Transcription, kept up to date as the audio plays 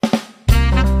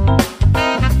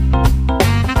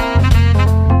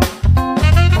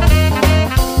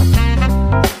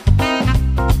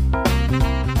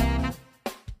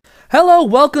Hello,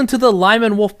 welcome to the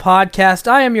Lyman Wolf Podcast.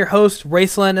 I am your host,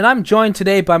 Raceland, and I'm joined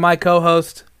today by my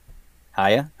co-host.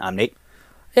 Hiya, I'm Nate.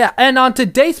 Yeah, and on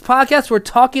today's podcast, we're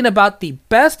talking about the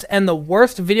best and the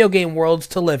worst video game worlds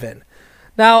to live in.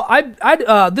 Now,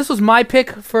 this was my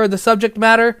pick for the subject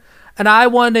matter, and I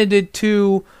wanted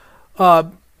to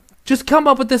just come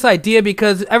up with this idea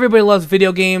because everybody loves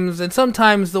video games, and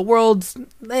sometimes the worlds,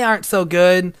 they aren't so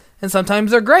good, and sometimes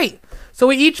they're great. So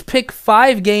we each pick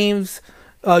 5 games,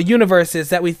 universes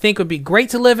that we think would be great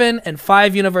to live in, and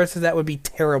 5 universes that would be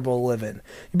terrible to live in.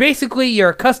 Basically,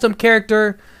 you're a custom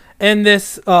character in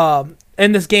this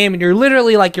game, and you're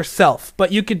literally like yourself,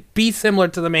 but you could be similar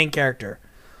to the main character.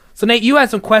 So Nate, you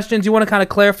had some questions. You want to kind of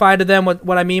clarify to them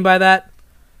what I mean by that?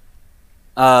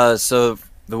 So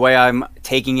the way I'm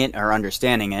taking it or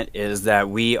understanding it is that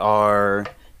we are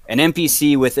an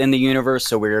NPC within the universe,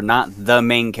 so we're not the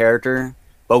main character,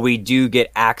 but we do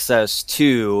get access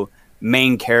to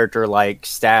main character like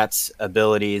stats,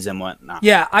 abilities, and whatnot.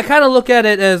 Yeah, I kind of look at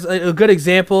it as a good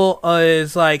example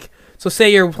is like, so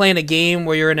say you're playing a game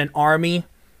where you're in an army,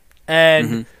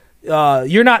 and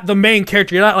you're not the main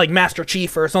character, you're not like Master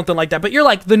Chief or something like that, but you're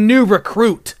like the new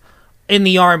recruit in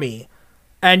the army,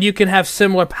 and you can have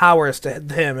similar powers to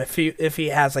him if he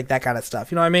has like that kind of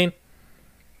stuff. You know what I mean?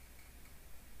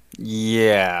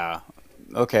 Yeah.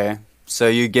 Okay. So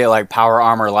you get like power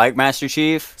armor like Master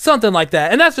Chief? Something like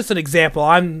that. And that's just an example.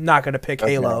 I'm not going to pick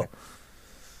Halo.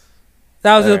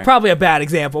 That was probably a bad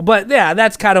example. But yeah,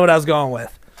 that's kind of what I was going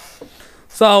with.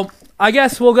 So I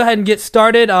guess we'll go ahead and get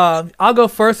started. I'll go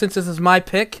first since this is my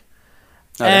pick.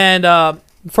 Okay. And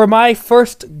for my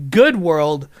first good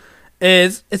world,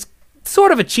 it's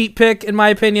sort of a cheap pick in my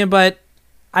opinion, but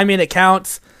I mean it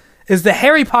counts, is the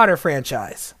Harry Potter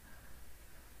franchise.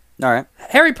 All right.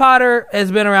 Harry Potter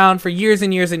has been around for years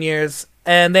and years and years,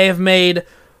 and they have made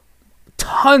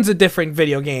tons of different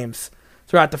video games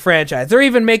throughout the franchise. They're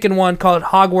even making one called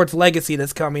Hogwarts Legacy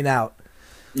that's coming out.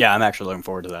 Yeah, I'm actually looking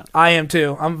forward to that. I am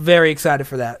too. I'm very excited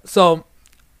for that. So,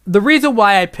 the reason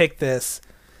why I picked this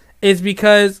is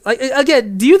because, like,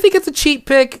 again, do you think it's a cheap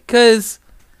pick? Because,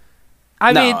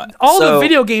 I mean, all the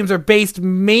video games are based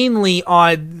mainly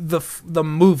on the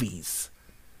movies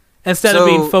instead of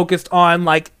being focused on,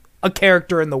 like, a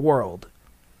character in the world.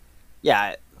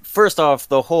 Yeah, first off,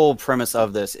 the whole premise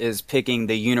of this is picking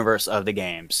the universe of the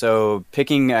game. So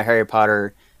picking a Harry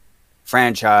Potter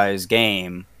franchise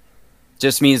game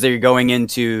just means that you're going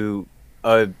into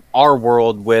our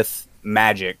world with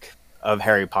magic of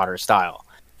Harry Potter style.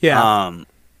 Yeah.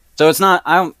 So it's not,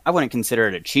 I wouldn't consider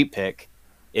it a cheap pick.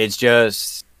 It's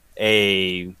just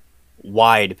a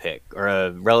wide pick or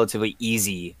a relatively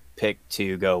easy pick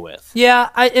to go with. Yeah,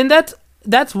 and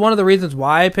that's one of the reasons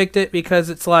why I picked it, because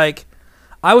it's like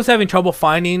I was having trouble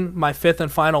finding my 5th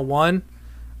and final one,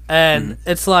 and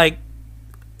it's like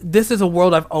this is a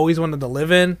world I've always wanted to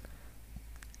live in,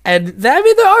 and I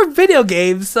mean there are video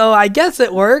games, so I guess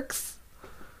it works.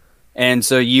 And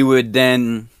so you would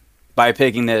then, by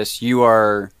picking this, you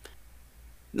are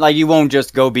like, you won't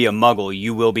just go be a muggle,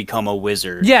 you will become a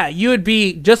wizard. Yeah, you would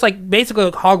be just like basically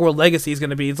what Hogwarts Legacy is going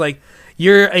to be. It's like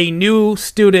you're a new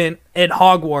student at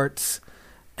Hogwarts,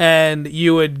 and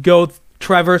you would go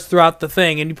traverse throughout the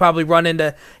thing, and you probably run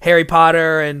into Harry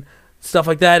Potter and stuff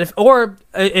like that.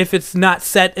 If it's not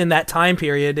set in that time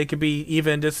period, it could be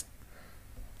even just,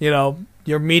 you're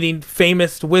meeting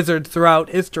famous wizards throughout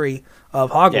history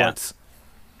of Hogwarts.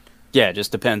 Yeah, it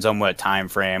just depends on what time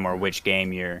frame or which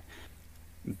game you're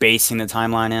basing the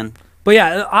timeline in. But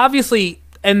yeah, obviously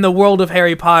in the world of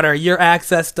Harry Potter, your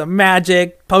access to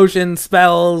magic, potions,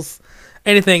 spells,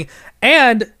 anything,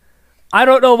 and I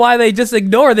don't know why they just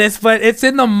ignore this, but it's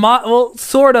in the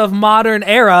sort of modern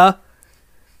era.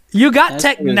 You got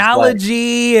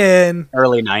technology and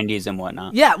early 90s and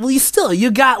whatnot. Yeah, well,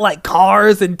 you got like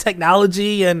cars and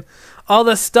technology and all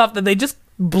this stuff that they just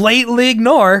blatantly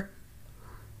ignore.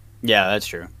 Yeah, that's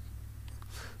true.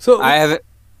 So I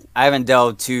haven't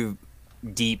delved too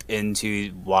deep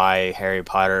into why Harry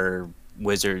Potter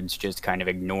wizards just kind of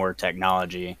ignore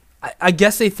technology. I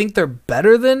guess they think they're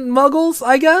better than Muggles,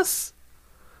 I guess.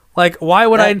 Like, why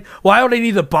would I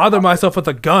need to bother myself with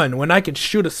a gun when I can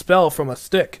shoot a spell from a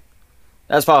stick?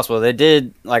 That's possible. I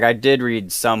did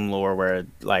read some lore where,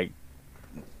 like,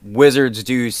 wizards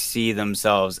do see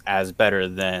themselves as better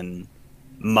than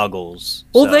muggles.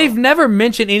 Well, they've never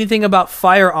mentioned anything about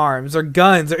firearms or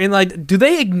guns, or like, do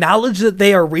they acknowledge that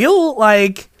they are real?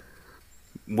 Like,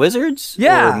 wizards?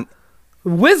 Yeah.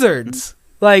 Wizards.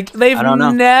 Like, they've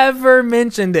never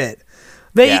mentioned it.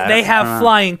 They have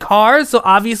flying cars, so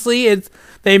obviously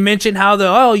they mention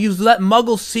how you let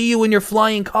muggles see you in your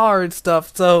flying car and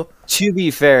stuff. So to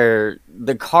be fair,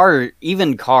 the car,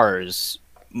 even cars,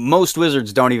 most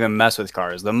wizards don't even mess with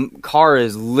cars. The car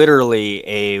is literally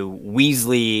a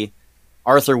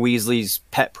Arthur Weasley's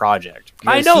pet project.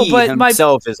 I know, he but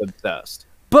himself is obsessed.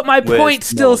 But my point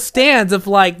still stands of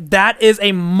like that is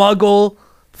a Muggle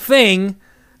thing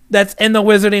that's in the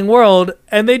wizarding world,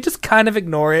 and they just kind of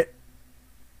ignore it.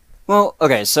 Well,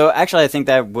 okay, so actually I think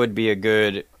that would be a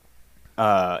good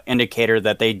indicator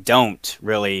that they don't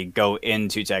really go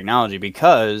into technology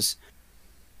because,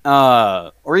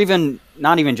 or even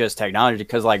not even just technology,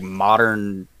 because like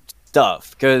modern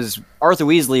stuff. Because Arthur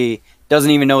Weasley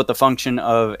doesn't even know what the function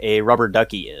of a rubber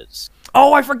ducky is.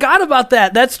 Oh, I forgot about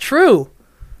that. That's true.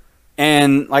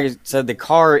 And like I said, the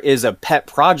car is a pet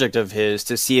project of his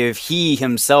to see if he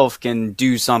himself can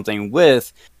do something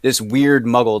with this weird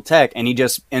Muggle tech, and he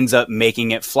just ends up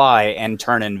making it fly and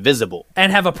turn invisible.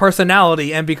 And have a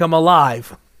personality and become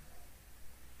alive.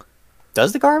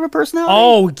 Does the car have a personality?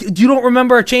 Oh, you don't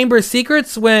remember Chamber of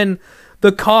Secrets when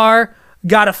the car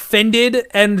got offended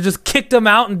and just kicked him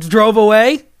out and drove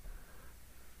away?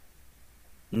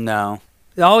 No.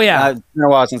 Oh, yeah. It's been a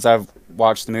while since I've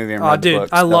watched the movie and read the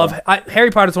books. I love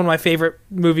Harry Potter's one of my favorite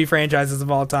movie franchises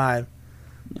of all time.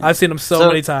 Yeah. I've seen them so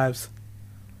many times.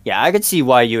 Yeah, I could see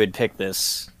why you would pick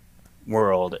this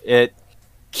world. It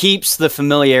keeps the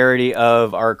familiarity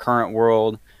of our current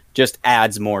world, just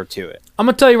adds more to it. I'm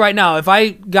going to tell you right now, if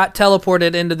I got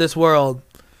teleported into this world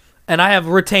and I have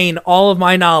retained all of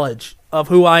my knowledge of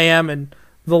who I am and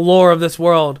the lore of this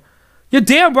world, you're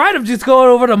damn right I'm just going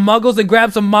over to Muggles and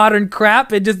grab some modern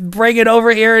crap and just bring it over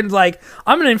here and like,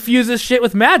 I'm going to infuse this shit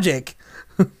with magic.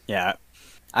 Yeah.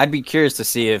 I'd be curious to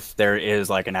see if there is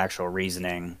like an actual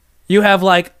reasoning. You have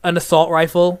like an assault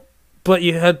rifle, but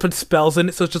you had put spells in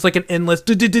it, so it's just like an endless...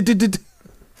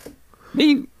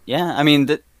 Yeah, I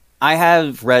mean, I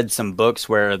have read some books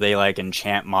where they like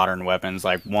enchant modern weapons.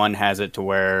 Like one has it to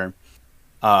where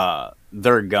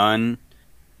their gun...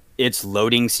 its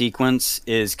loading sequence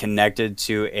is connected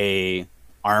to a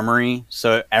armory,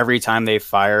 so every time they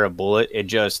fire a bullet, it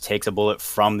just takes a bullet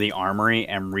from the armory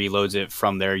and reloads it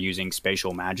from there using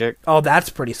spatial magic. Oh, that's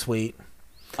pretty sweet.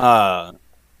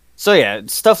 So yeah,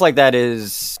 stuff like that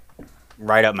is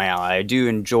right up my alley. I do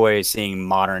enjoy seeing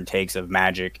modern takes of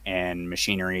magic and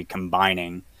machinery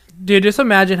combining. Dude, just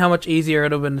imagine how much easier it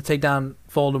would have been to take down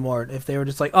Voldemort if they were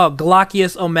just like, oh,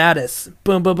 Glaucius Omatus.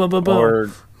 Boom, boom, boom, boom, boom. Or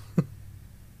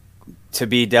to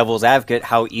be devil's advocate,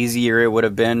 how easier it would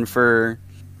have been for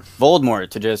Voldemort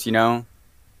to just,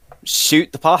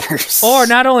 shoot the Potters. Or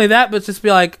not only that, but just be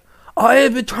like, I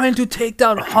have been trying to take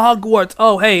down Hogwarts.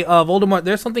 Oh, hey, Voldemort,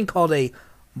 there's something called a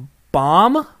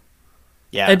bomb.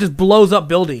 Yeah. It just blows up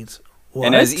buildings. What?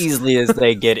 And as easily as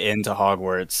they get into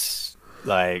Hogwarts,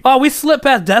 like... Oh, we slip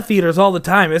past Death Eaters all the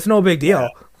time. It's no big deal. Yeah,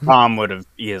 bomb would have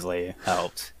easily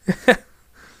helped.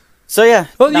 So yeah,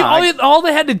 well, all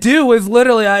they had to do was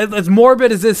literally, as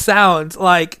morbid as this sounds,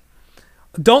 like,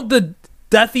 don't the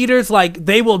Death Eaters, like,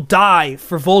 they will die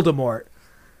for Voldemort.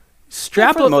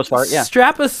 For the most part, yeah.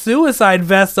 Strap a suicide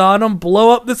vest on them,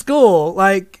 blow up the school,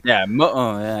 like. Yeah,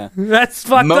 yeah. That's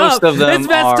fucked most up. Of them it's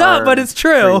messed up, but it's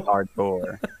true.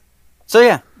 Hardcore. So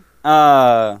yeah,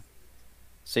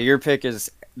 so your pick is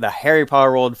the Harry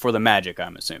Potter world for the magic,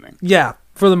 I'm assuming. Yeah,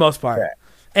 for the most part, okay.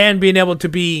 And being able to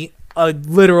be a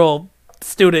literal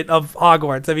student of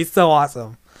Hogwarts. That'd be so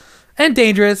awesome. And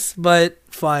dangerous, but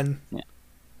fun.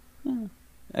 Yeah.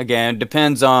 Again, it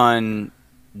depends on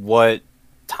what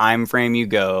time frame you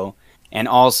go. And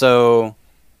also,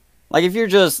 like, if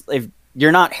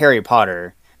you're not Harry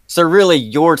Potter, so really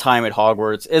your time at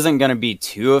Hogwarts isn't going to be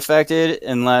too affected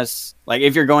unless, like,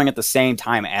 if you're going at the same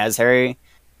time as Harry,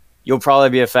 you'll probably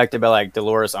be affected by, like,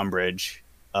 Dolores Umbridge.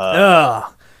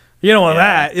 Ugh. You don't want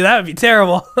that. That would be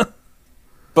terrible.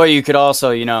 But you could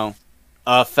also,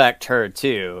 affect her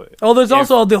too. Oh, there's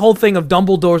also the whole thing of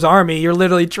Dumbledore's army. You're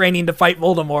literally training to fight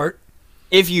Voldemort.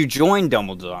 If you join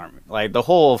Dumbledore's army, like the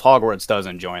whole of Hogwarts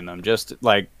doesn't join them, just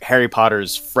like Harry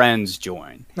Potter's friends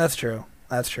join. That's true.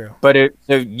 But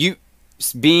so you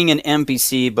being an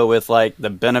NPC, but with like the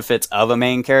benefits of a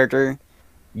main character,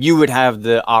 you would have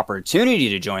the opportunity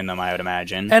to join them, I would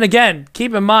imagine. And again,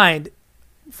 keep in mind,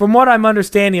 from what I'm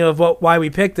understanding of why we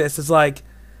picked this, is like,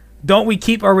 don't we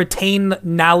keep our retained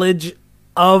knowledge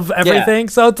of everything?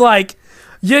 Yeah. So it's like,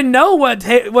 what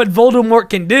Voldemort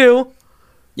can do.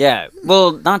 Yeah,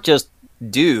 well, not just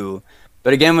do,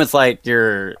 but again with like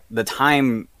the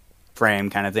time frame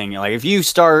kind of thing. Like if you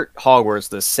start Hogwarts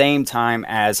the same time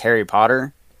as Harry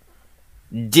Potter,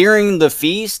 during the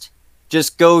feast,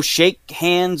 just go shake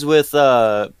hands with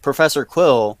Professor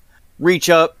Quill, reach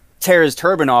up, tear his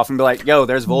turban off, and be like, "Yo,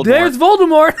 there's Voldemort." There's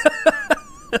Voldemort.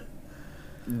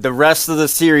 the rest of the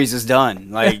series is done.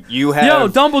 Like you have, Yo,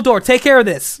 Dumbledore, take care of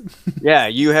this. yeah,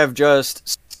 you have just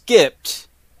skipped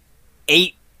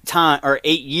 8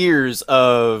 years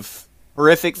of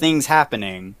horrific things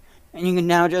happening, and you can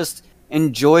now just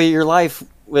enjoy your life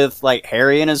with like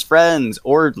Harry and his friends,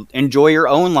 or enjoy your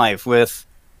own life with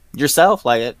yourself,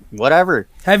 like whatever.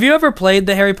 Have you ever played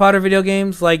the Harry Potter video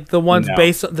games? Like the ones No.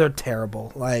 based they're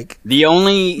terrible. Like The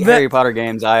only Harry Potter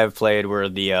games I have played were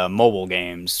the mobile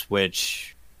games,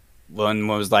 which one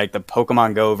was like the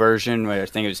Pokemon Go version, where I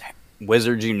think it was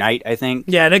Wizards Unite, I think.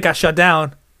 yeah, and it got shut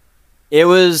down. It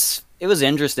was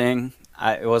interesting.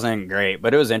 It wasn't great,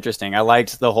 but it was interesting. I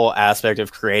liked the whole aspect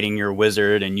of creating your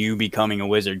wizard and you becoming a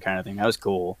wizard kind of thing. That was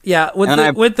cool. Yeah, with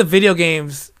And with the video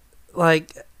games,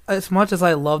 like as much as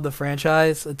I love the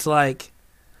franchise, it's like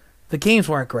the games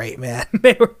weren't great, man.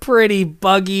 They were pretty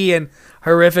buggy and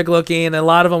horrific looking, and a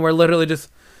lot of them were literally just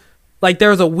like there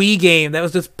was a Wii game that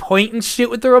was just point and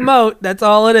shoot with the remote. That's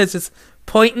all it is. Just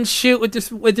point and shoot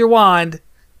with your wand.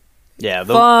 Yeah,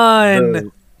 Fun.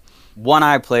 the one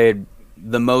I played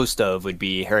the most of would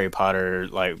be Harry Potter,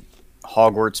 like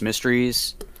Hogwarts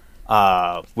Mysteries,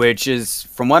 which is,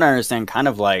 from what I understand, kind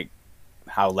of like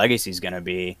how Legacy's gonna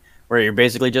be, where you're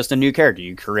basically just a new character.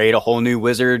 You create a whole new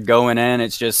wizard going in.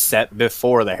 It's just set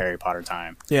before the Harry Potter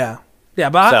time. Yeah,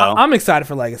 but So- I'm excited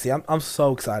for Legacy. I'm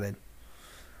so excited.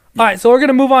 All right, so we're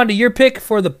gonna move on to your pick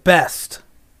for the best.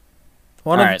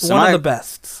 One All right, so of my- the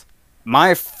bests.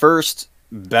 My first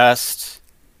best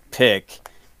pick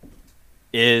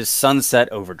is Sunset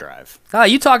Overdrive. Ah,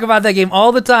 you talk about that game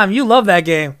all the time. You love that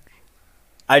game.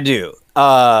 I do.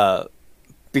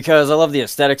 Because I love the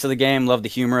aesthetics of the game, love the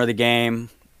humor of the game.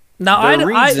 Now, The the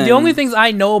reason- only things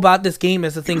I know about this game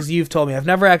is the things you've told me. I've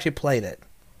never actually played it.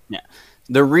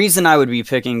 The reason I would be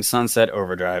picking Sunset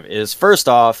Overdrive is, first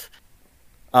off,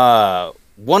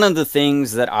 one of the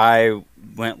things that I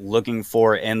went looking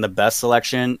for in the best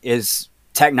selection is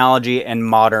technology and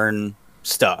modern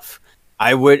stuff.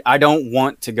 I don't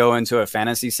want to go into a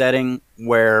fantasy setting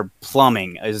where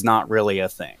plumbing is not really a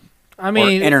thing. I Or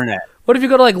mean, internet. what if you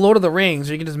go to like Lord of the Rings,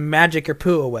 where you can just magic your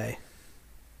poo away?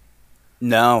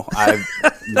 No,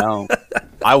 no.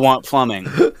 I want plumbing.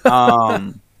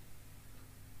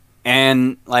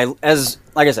 And like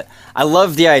I said, I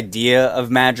love the idea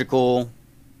of magical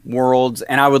worlds,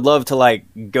 and I would love to like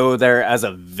go there as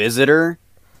a visitor,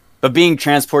 but being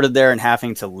transported there and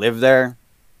having to live there,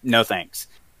 no thanks.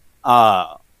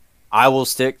 I will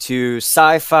stick to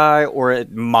sci-fi or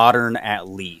modern at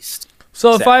least.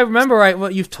 So if I Settings. remember right,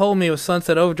 what you've told me with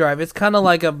Sunset Overdrive, it's kind of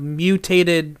like a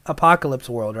mutated apocalypse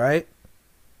world, right?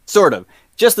 Sort of.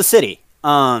 Just the city.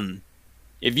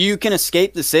 If you can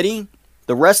escape the city,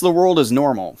 the rest of the world is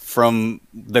normal from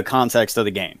the context of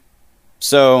the game.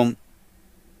 So,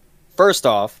 first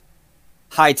off,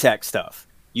 high-tech stuff.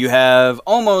 You have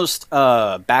almost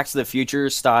Back to the Future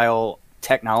style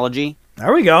technology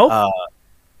There we go.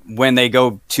 when they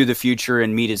go to the future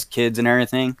and meet his kids and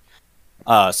everything.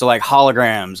 So, like,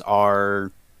 holograms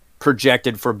are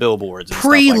projected for billboards and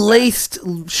stuff like that. Pre-laced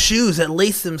shoes that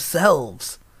lace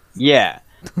themselves. Yeah.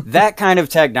 That kind of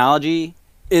technology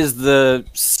is the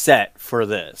set for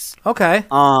this. Okay.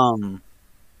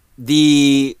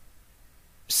 The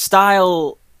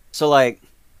style, so like,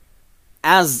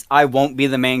 as I won't be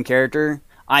the main character,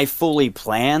 I fully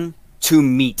plan to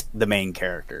meet the main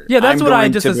character. Yeah, that's I'm what I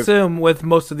going just to assume with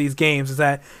most of these games, is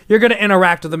that you're going to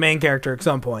interact with the main character at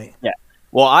some point. Yeah.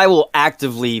 Well, I will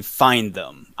actively find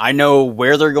them. I know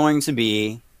where they're going to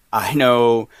be. I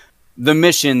know the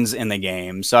missions in the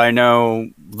game, so I know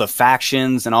the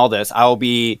factions and all this. I'll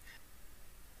be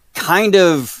kind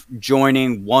of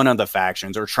joining one of the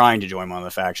factions, or trying to join one of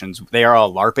the factions. They are a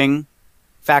LARPing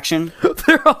faction.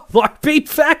 They're a LARPing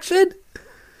faction?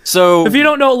 So If you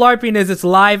don't know what LARPing is, it's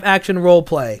live action role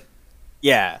play.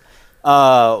 yeah,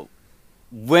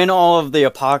 when all of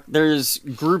the there's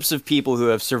groups of people who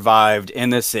have survived in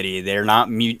the city. They're not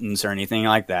mutants or anything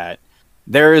like that.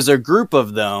 There is a group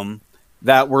of them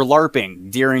that were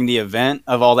LARPing during the event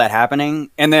of all that happening,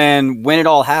 and then when it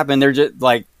all happened, they're just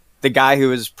like, the guy who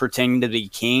was pretending to be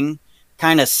king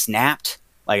kind of snapped.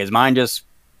 Like, his mind just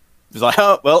was like,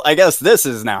 oh, well, I guess this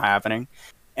is now happening.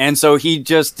 And so he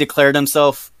just declared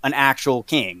himself an actual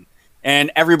king.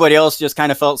 And everybody else just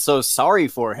kind of felt so sorry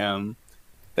for him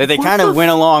that they What kind the of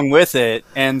went along with it.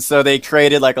 And so they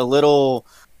created like a little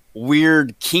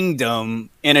weird kingdom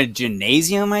in a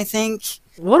gymnasium, I think.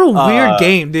 What a weird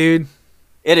game, dude.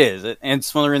 It is. And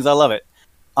it's one of the reasons I love it.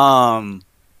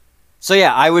 So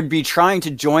yeah, I would be trying to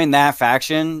join that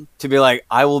faction to be like,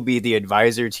 I will be the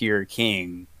advisor to your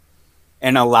king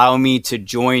and allow me to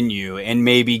join you and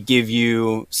maybe give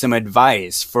you some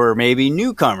advice for maybe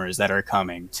newcomers that are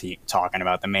coming to talking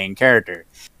about the main character.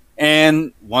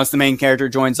 And once the main character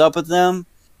joins up with them,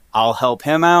 I'll help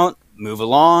him out, move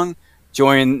along,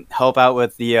 help out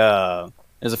with the,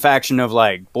 there's a faction of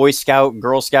like Boy Scout,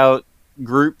 Girl Scout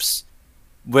groups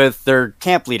with their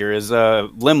camp leader is a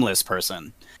limbless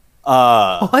person.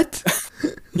 What?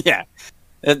 Yeah.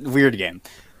 Weird game.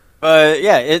 But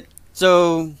yeah,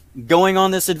 so going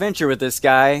on this adventure with this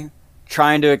guy,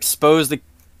 trying to expose the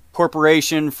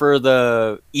corporation for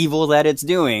the evil that it's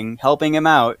doing, helping him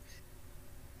out,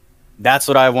 that's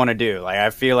what I want to do. Like, I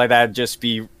feel like that'd just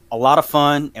be a lot of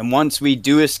fun, and once we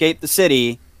do escape the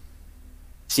city,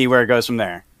 see where it goes from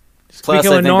there. Plus, I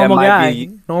think normal guy.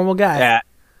 Normal guy. Yeah,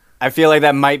 I feel like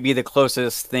that might be the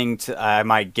closest thing I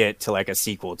might get to like a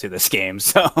sequel to this game.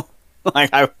 So,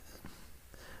 like,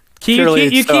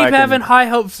 you keep having high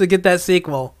hopes to get that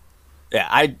sequel. Yeah,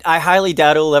 I highly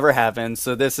doubt it'll ever happen.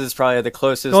 So this is probably the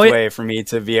closest way for me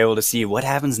to be able to see what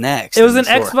happens next. It was an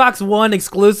Xbox One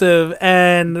exclusive,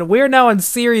 and we're now on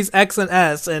Series X and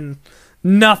S, and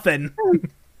nothing.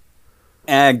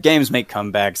 And games make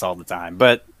comebacks all the time,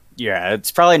 but yeah,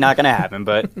 it's probably not going to happen.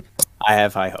 But I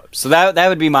have high hopes. So that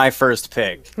would be my first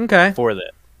pick. Okay. For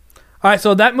this. All right,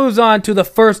 so that moves on to the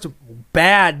first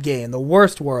bad game, the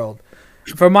worst world.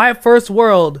 For my first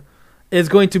world is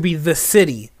going to be The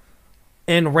City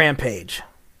in Rampage.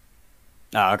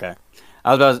 Oh, okay.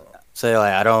 I was about to say,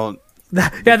 like, I don't...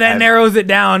 Yeah, that narrows it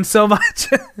down so much.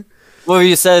 Well,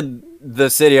 you said The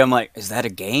City, I'm like, is that a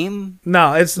game?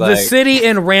 No, it's like... The City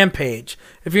in Rampage.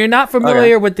 If you're not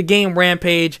familiar with the game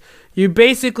Rampage, you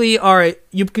basically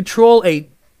you control a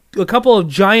couple of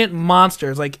giant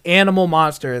monsters, like animal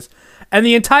monsters, and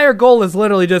the entire goal is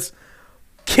literally just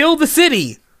kill the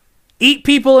city, eat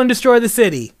people, and destroy the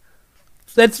city.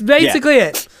 That's basically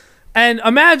it. And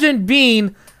imagine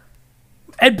being...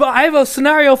 And I have a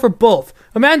scenario for both.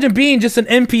 Imagine being just an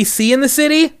NPC in the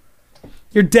city.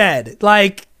 You're dead.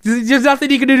 Like, there's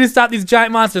nothing you can do to stop these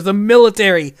giant monsters. The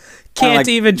military can't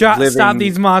even stop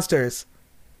these monsters.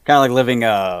 Kind of like living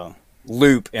a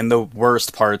loop in the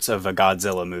worst parts of a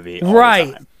Godzilla movie all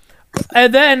the time.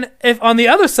 And then, if on the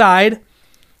other side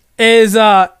is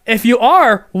if you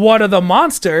are one of the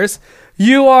monsters...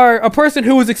 You are a person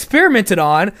who was experimented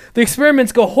on. The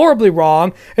experiments go horribly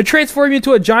wrong and transform you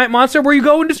into a giant monster where you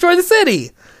go and destroy the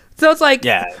city. So it's like,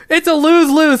 it's a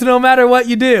lose-lose no matter what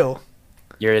you do.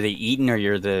 You're the eaten or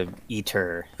you're the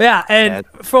eater. Yeah, and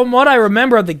from what I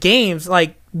remember of the games,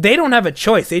 like, they don't have a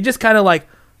choice. They just kind of, like,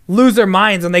 lose their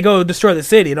minds and they go destroy the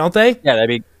city, don't they?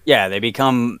 Yeah, they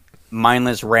become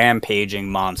mindless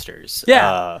rampaging monsters.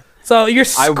 Yeah, so you're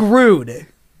screwed.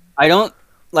 I don't...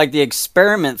 Like, the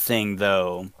experiment thing,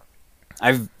 though,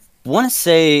 I want to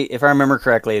say, if I remember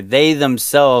correctly, they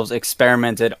themselves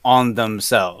experimented on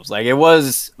themselves. Like, it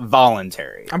was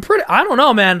voluntary. I don't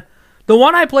know, man. The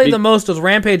one I played the most was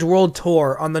Rampage World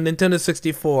Tour on the Nintendo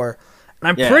 64. And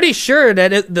I'm pretty sure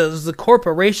that it was the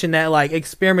corporation that, like,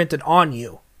 experimented on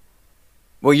you.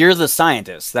 Well, you're the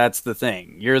scientist. That's the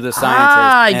thing. You're the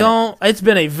scientist. It's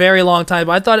been a very long time,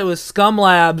 but I thought it was Scum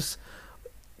Labs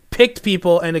picked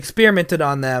people and experimented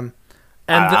on them.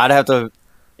 And I'd have to...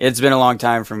 It's been a long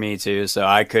time for me, too, so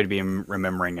I could be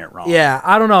remembering it wrong. Yeah,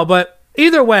 I don't know, but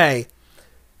either way,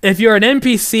 if you're an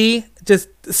NPC, just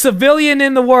civilian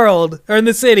in the world, or in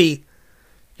the city,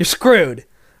 you're screwed.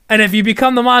 And if you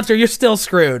become the monster, you're still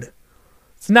screwed.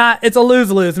 It's a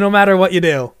lose-lose no matter what you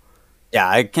do. Yeah,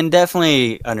 I can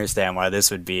definitely understand why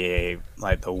this would be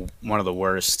one of the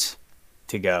worst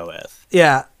to go with.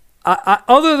 Yeah.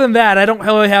 Other than that, I don't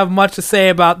really have much to say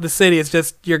about the city. It's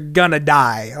just you're gonna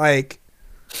die. Like,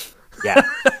 yeah.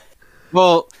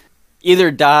 Well, either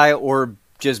die or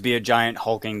just be a giant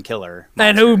hulking killer monster.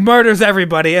 And who murders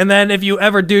everybody. And then if you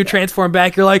ever do transform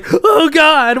back, you're like, oh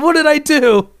God, what did I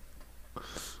do?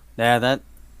 Yeah,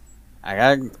 I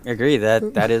gotta agree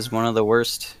that is one of the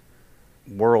worst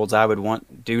worlds I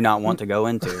do not want to go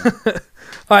into.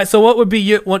 All right, so what would be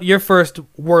your first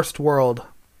worst world?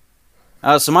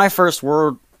 So my first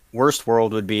worst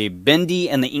world would be Bendy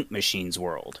and the Ink Machines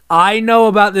world. I know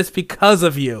about this because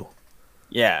of you.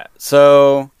 Yeah,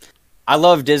 so I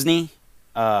love Disney.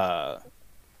 Love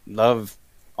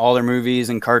all their movies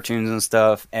and cartoons and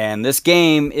stuff. And this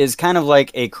game is kind of like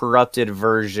a corrupted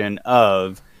version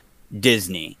of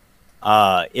Disney.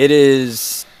 It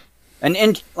is I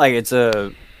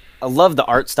love the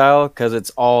art style because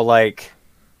it's all like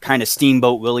kind of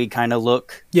Steamboat Willie kind of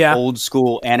look. Yeah. Old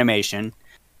school animation.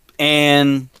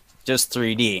 And just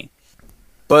 3D.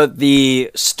 But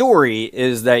the story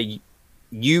is that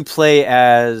you play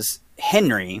as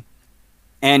Henry,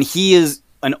 and he is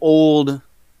an old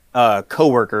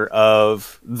coworker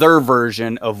of their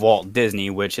version of Walt Disney,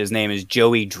 which his name is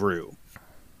Joey Drew.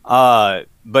 But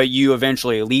you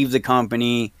eventually leave the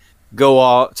company, go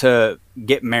out to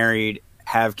get married,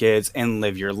 have kids, and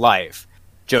live your life.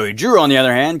 Joey Drew, on the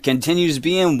other hand, continues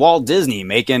being Walt Disney,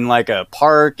 making like a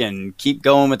park and keep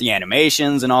going with the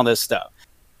animations and all this stuff.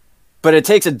 But it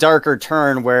takes a darker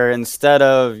turn where instead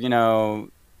of,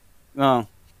 well,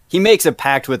 he makes a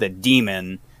pact with a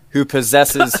demon who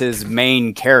possesses his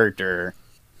main character.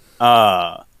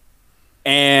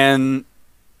 And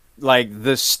like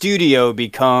the studio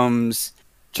becomes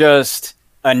just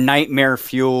a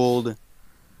nightmare-fueled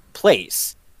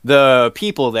place. The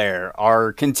people there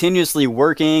are continuously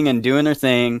working and doing their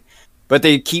thing, but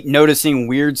they keep noticing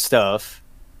weird stuff.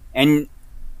 And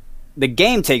the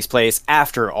game takes place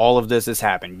after all of this has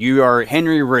happened. You are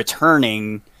Henry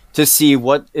returning to see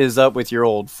what is up with your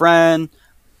old friend.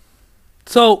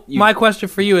 So my question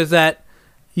for you is that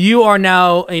you are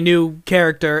now a new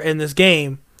character in this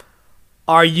game.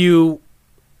 Are you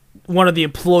one of the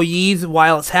employees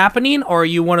while it's happening, or are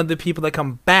you one of the people that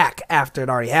come back after it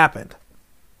already happened?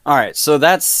 All right, so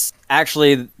that's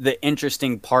actually the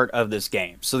interesting part of this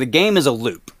game. So the game is a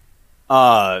loop.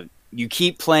 You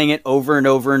keep playing it over and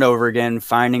over and over again,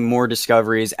 finding more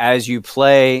discoveries as you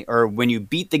play, or when you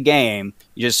beat the game,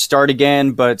 you just start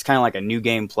again, but it's kind of like a new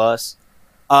game plus.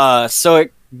 So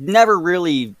it never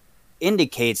really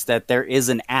indicates that there is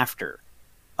an after.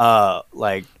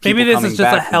 Like maybe this is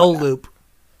just a hell loop.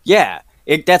 Yeah,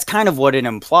 that's kind of what it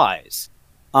implies.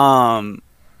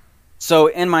 So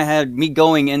in my head, me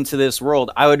going into this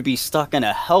world, I would be stuck in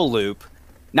a hell loop,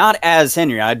 not as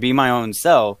Henry, I'd be my own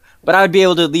self, but I would be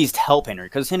able to at least help Henry,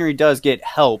 because Henry does get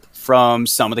help from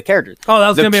some of the characters. Oh, that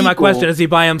was going to be my question. Is he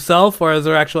by himself, or is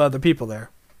there actually other people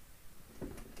there?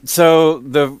 So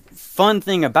the fun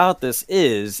thing about this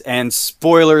is, and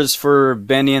spoilers for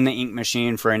Bendy and the Ink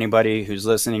Machine for anybody who's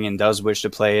listening and does wish to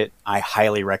play it, I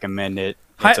highly recommend it.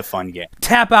 It's a fun game.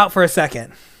 Tap out for a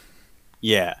second.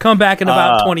 Yeah. Come back in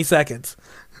about 20 seconds.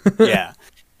 Yeah.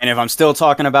 And if I'm still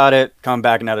talking about it, come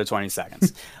back another 20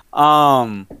 seconds.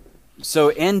 So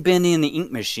in Bendy and the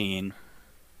Ink Machine,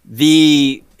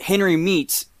 Henry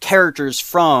meets characters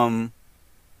from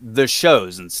the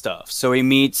shows and stuff. So he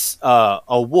meets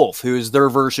a wolf who is their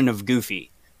version of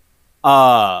Goofy,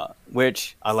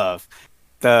 which I love.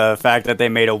 The fact that they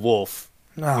made a wolf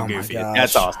Goofy.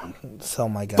 That's awesome. Oh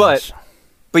my gosh.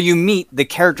 But you meet the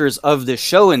characters of the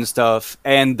show and stuff,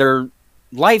 and they're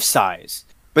life size.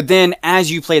 But then as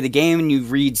you play the game and you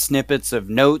read snippets of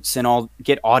notes and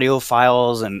get audio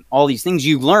files and all these things,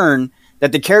 you learn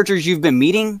that the characters you've been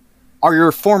meeting are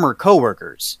your former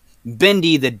coworkers.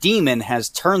 Bendy the demon has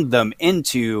turned them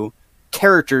into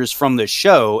characters from the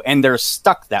show, and they're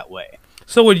stuck that way.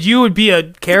 So you would be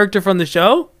a character from the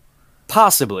show?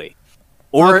 Possibly.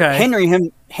 Or okay.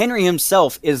 Henry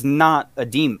himself is not a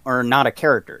demon or not a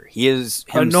character. He is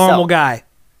himself. A normal guy.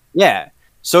 Yeah.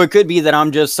 So it could be that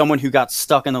I'm just someone who got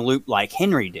stuck in the loop like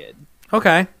Henry did.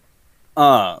 Okay.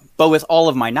 But with all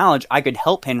of my knowledge, I could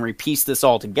help Henry piece this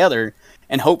all together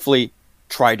and hopefully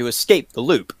try to escape the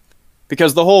loop.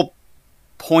 Because the whole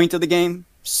point of the game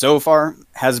so far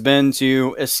has been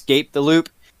to escape the loop.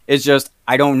 It's just,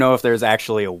 I don't know if there's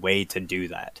actually a way to do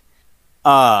that.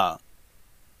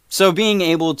 So being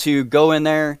able to go in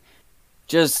there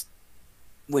just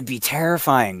would be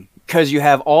terrifying. Because you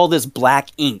have all this black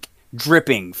ink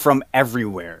dripping from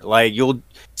everywhere. Like, you'll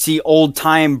see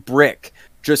old-time brick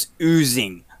just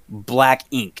oozing black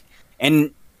ink.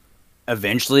 And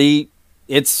eventually,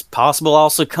 it's possible I'll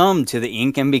succumb to the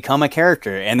ink and become a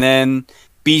character. And then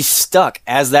be stuck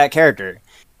as that character.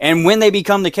 And when they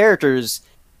become the characters,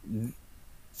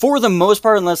 for the most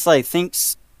part, unless I think...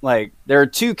 Like, there are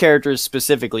two characters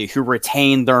specifically who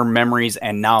retain their memories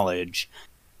and knowledge.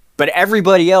 But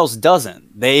everybody else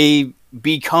doesn't. They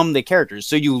become the characters,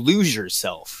 so you lose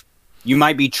yourself. You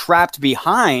might be trapped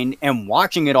behind and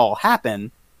watching it all happen,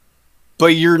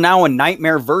 but you're now a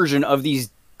nightmare version of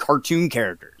these cartoon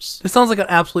characters. This sounds like an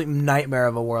absolute nightmare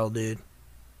of a world, dude.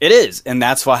 It is, and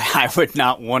that's why I would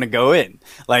not want to go in.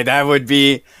 Like, that would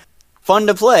be fun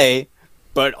to play,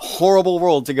 but horrible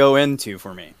world to go into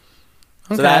for me.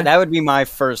 Okay. So that would be my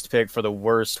first pick for the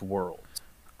worst world.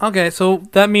 Okay, so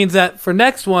that means that for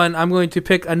next one, I'm going to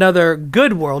pick another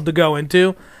good world to go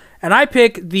into, and I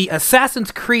pick the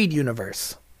Assassin's Creed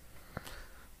universe.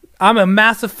 I'm a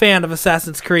massive fan of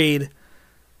Assassin's Creed,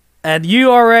 and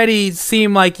you already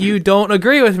seem like you don't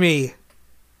agree with me.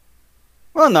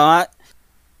 Well, not.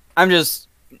 I'm just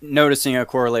noticing a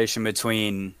correlation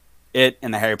between it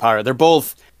and the Harry Potter. They're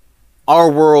both our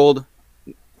world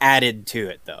added to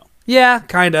it, though. Yeah,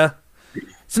 kinda.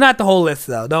 It's not the whole list,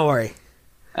 though. Don't worry.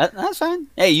 That's fine.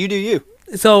 Hey, you do you.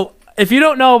 So, if you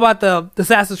don't know about the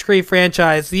Assassin's Creed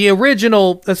franchise, the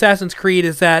original Assassin's Creed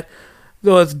is that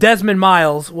was Desmond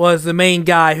Miles was the main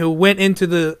guy who went into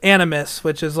the Animus,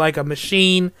 which is like a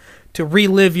machine to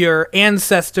relive your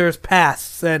ancestors'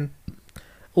 pasts and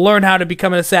learn how to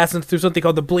become an assassin through something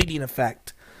called the bleeding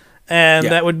effect. And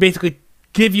that would basically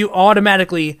give you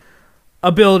automatically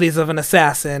abilities of an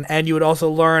assassin, and you would also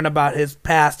learn about his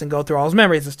past and go through all his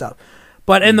memories and stuff.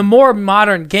 But in the more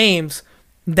modern games,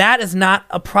 that is not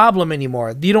a problem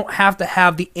anymore. You don't have to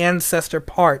have the ancestor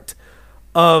part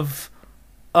of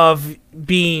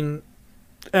being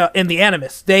in the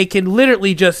Animus. They can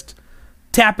literally just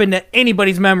tap into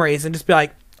anybody's memories and just be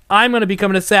like, I'm going to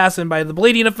become an assassin by the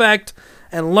bleeding effect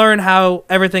and learn how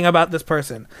everything about this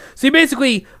person. So you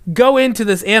basically go into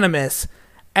this Animus,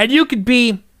 and you could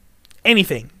be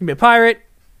anything. You can be a pirate,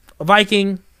 a Viking,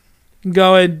 you can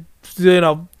go in,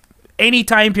 any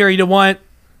time period you want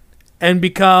and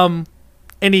become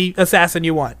any assassin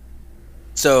you want.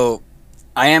 So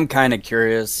I am kind of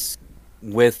curious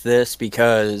with this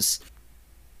because,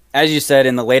 as you said,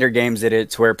 in the later games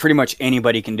it's where pretty much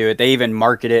anybody can do it. They even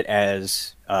market it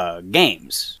as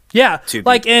games. Yeah,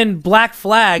 like in Black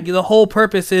Flag, the whole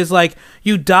purpose is like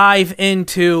you dive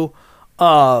into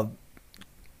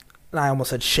I almost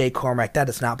said Shay Cormac. That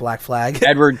is not Black Flag.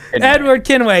 Edward Kenway. Edward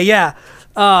Kenway, yeah.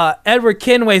 Edward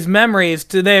Kenway's memories,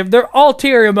 their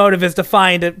ulterior motive is to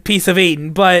find a piece of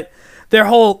Eden, but their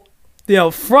whole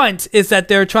front is that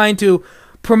they're trying to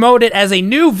promote it as a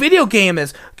new video game,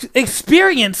 as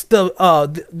experience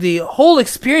the whole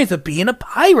experience of being a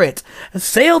pirate,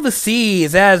 sail the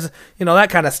seas, as that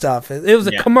kind of stuff. It was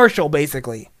a commercial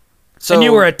basically. So, and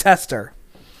you were a tester.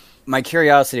 My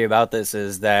curiosity about this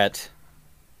is that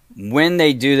when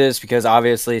they do this, because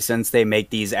obviously since they make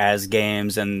these as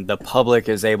games and the public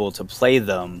is able to play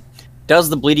them, does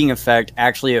the bleeding effect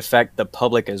actually affect the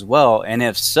public as well? And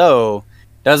if so,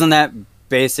 doesn't that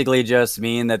basically just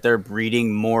mean that they're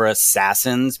breeding more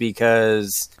assassins?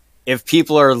 Because if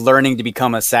people are learning to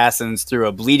become assassins through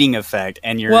a bleeding effect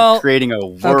and you're creating a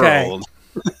world...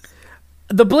 Okay.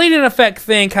 The bleeding effect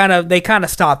thing they kind of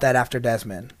stopped that after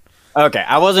Desmond. Okay,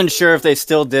 I wasn't sure if they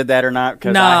still did that or not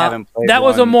because I haven't played that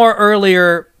was a more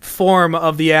earlier form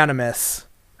of the Animus.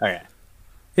 Okay.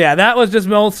 Yeah, that was just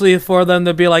mostly for them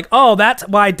to be like, oh, that's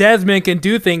why Desmond can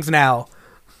do things now.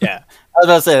 Yeah, I was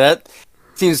about to say, that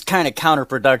seems kind of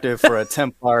counterproductive for a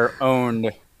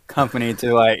Templar-owned company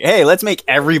to hey, let's make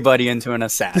everybody into an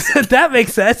assassin. That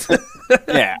makes sense.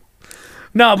 Yeah.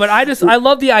 No, but I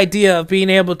love the idea of being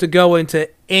able to go into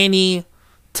any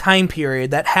time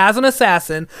period that has an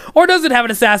assassin or doesn't have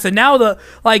an assassin. Now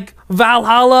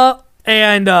Valhalla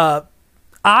and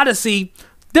Odyssey,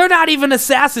 they're not even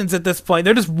assassins at this point.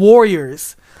 They're just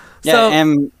warriors. Yeah,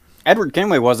 and Edward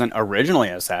Kenway wasn't originally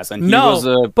an assassin. He was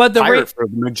a pirate for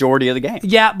the majority of the game.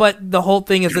 Yeah, but the whole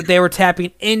thing is that they were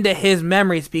tapping into his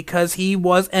memories because he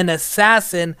was an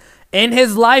assassin in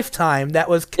his lifetime that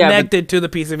was connected to the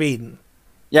Piece of Eden.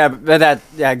 Yeah, but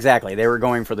exactly. They were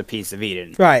going for the Piece of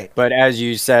Eden. Right. But as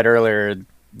you said earlier,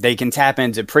 they can tap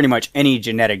into pretty much any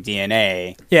genetic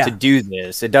DNA to do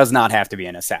this. It does not have to be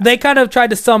an assassin. They kind of tried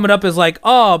to sum it up as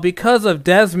because of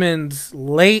Desmond's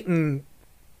latent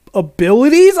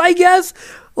abilities, I guess.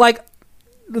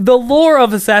 The lore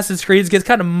of Assassin's Creed gets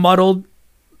kind of muddled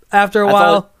after a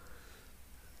while.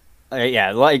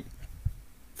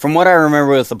 From what I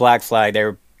remember with the Black Flag,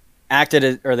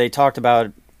 they talked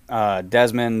about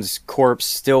Desmond's corpse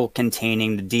still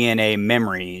containing the DNA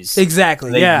memories.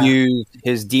 Exactly, They used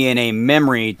his DNA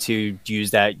memory to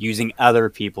use that, using other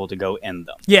people to go in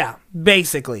them. Yeah,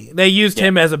 basically. They used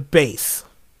him as a base.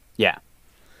 Yeah.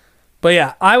 But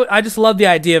yeah, I just love the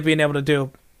idea of being able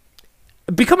to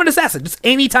become an assassin, just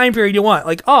any time period you want.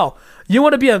 You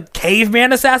want to be a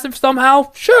caveman assassin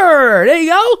somehow? Sure, there you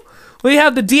go. We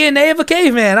have the DNA of a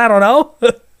caveman, I don't know.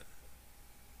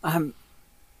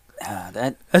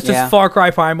 That's just Far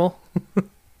Cry Primal.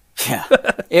 Yeah.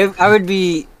 I would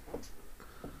be...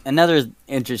 Another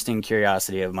interesting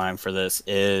curiosity of mine for this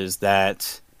is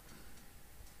that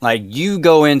you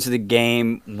go into the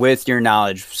game with your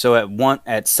knowledge, so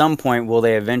at some point will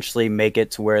they eventually make it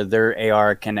to where their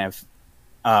AR can have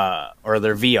or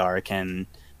their VR can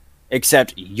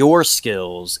accept your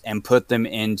skills and put them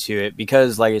into it?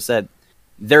 Because like I said,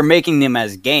 they're making them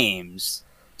as games.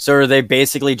 So are they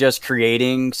basically just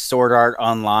creating Sword Art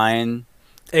Online?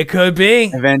 It could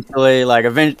be. Eventually,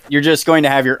 you're just going to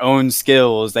have your own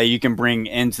skills that you can bring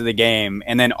into the game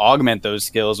and then augment those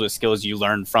skills with skills you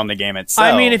learned from the game itself.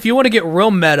 I mean, if you want to get real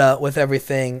meta with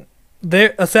everything,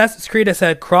 Assassin's Creed has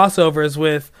had crossovers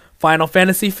with Final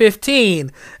Fantasy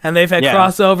 15, and they've had Yeah.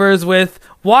 crossovers with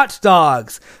Watch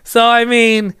Dogs. So I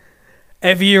mean,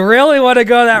 if you really want to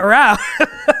go that route,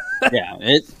 Yeah,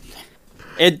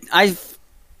 I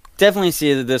definitely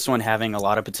see that this one having a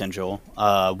lot of potential.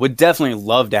 Would definitely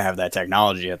love to have that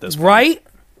technology at this point. right?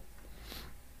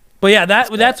 But yeah,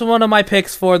 that's one of my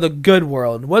picks for the good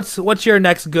world. What's your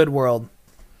next good world?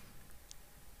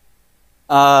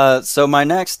 So my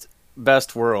next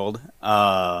best world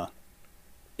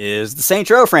is the Saints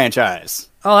Row franchise.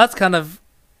 Oh, that's kind of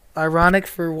ironic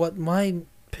for what my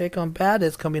pick on bad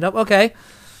is coming up. Okay.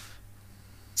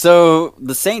 So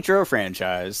the Saints Row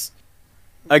franchise,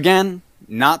 again,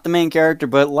 not the main character,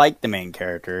 but like the main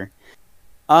character.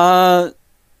 I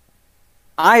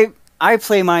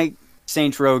play my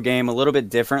Saints Row game a little bit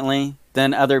differently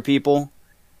than other people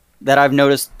that I've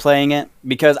noticed playing it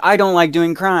because I don't like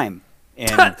doing crime.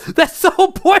 And That's the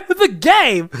whole point of the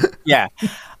game. yeah,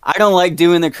 I don't like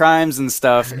doing the crimes and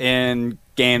stuff in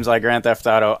games like Grand Theft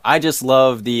Auto. I just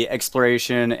love the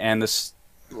exploration and a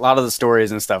lot of the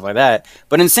stories and stuff like that.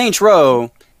 But in Saints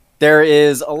Row, there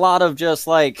is a lot of just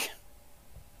like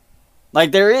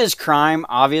there is crime,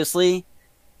 obviously,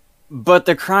 but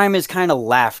the crime is kind of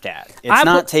laughed at. It's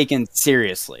not taken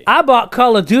seriously. I bought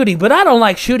Call of Duty, but I don't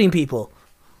like shooting people.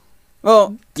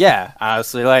 Well, yeah,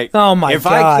 honestly, like, Oh my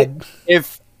God.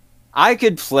 If I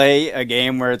could play a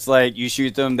game where it's like you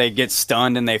shoot them, they get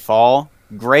stunned and they fall,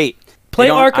 great. Play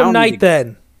I Arkham don't Knight need to-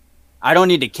 then. I don't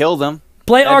need to kill them.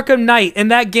 Play Arkham Knight. In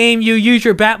that game, you use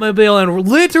your Batmobile and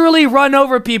literally run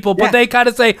over people, but Yeah. they kind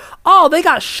of say, "Oh, they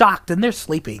got shocked and they're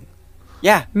sleeping."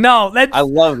 Yeah, No, that's I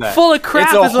love that. full of crap.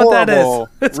 It's a Is what that horrible is.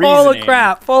 It's full of reasoning.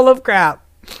 crap. Full of crap.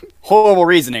 Horrible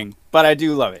reasoning, but I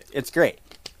do love it. It's great.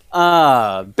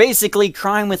 Basically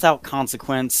crime without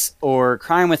consequence or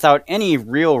crime without any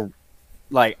real,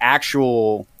 like,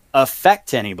 actual effect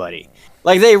to anybody.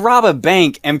 Like, they rob a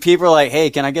bank and people are like, hey,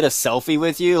 can I get a selfie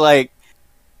with you? Like,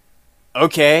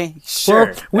 okay, sure.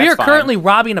 Well, we that's are fine. currently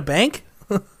robbing a bank.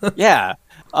 Yeah.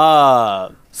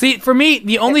 See, for me,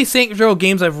 the only Saints Row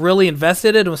games I've really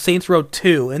invested in was Saints Row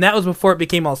 2, and that was before it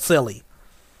became all silly.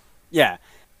 Yeah.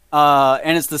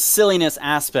 And it's the silliness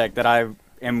aspect that I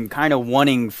am kind of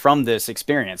wanting from this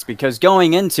experience because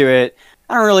going into it,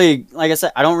 I don't really, like I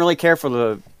said, I don't really care for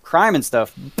the crime and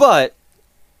stuff, but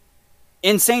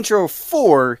in Saints Row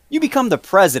 4, you become the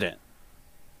president.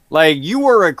 Like, you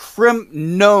were a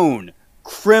known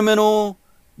criminal,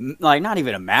 like, not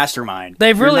even a mastermind. They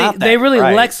You're really not that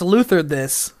bright. Lex Luthered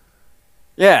this.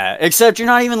 Yeah, except you're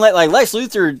not even like Lex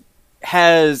Luthor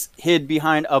has hid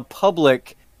behind a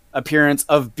public appearance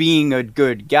of being a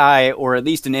good guy or at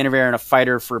least an innovator and a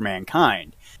fighter for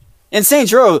mankind. In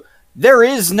Saints Row, there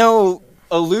is no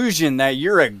illusion that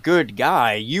you're a good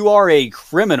guy. You are a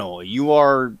criminal. You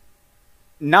are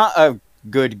not a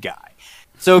good guy.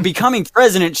 So becoming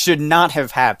president should not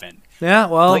have happened. Yeah,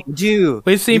 well, Like, dude,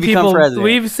 we've seen you become people. president.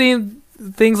 We've seen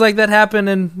things like that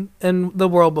happen in the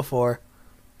world before.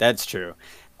 That's true.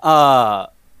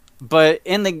 But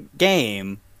in the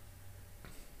game,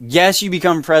 yes, you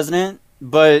become president,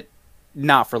 but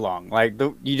not for long. Like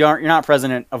you're not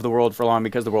president of the world for long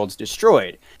because the world's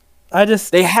destroyed.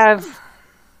 They have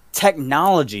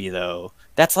technology though.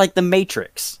 That's like the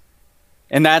Matrix.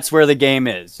 And that's where the game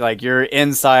is. Like you're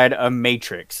inside a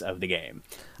matrix of the game.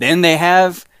 Then they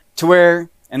have to where,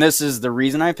 and this is the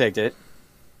reason I picked it,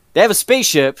 they have a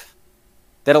spaceship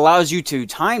that allows you to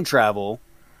time travel.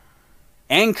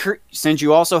 And since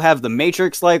you also have the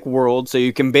Matrix-like world, so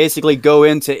you can basically go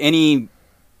into any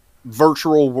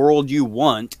virtual world you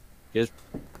want, just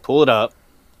pull it up.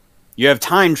 You have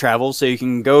time travel, so you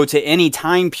can go to any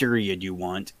time period you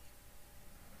want.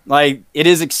 Like, it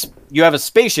is, you have a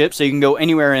spaceship, so you can go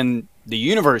anywhere in the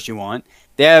universe you want.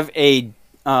 They have a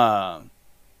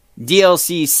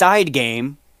DLC side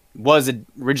game, was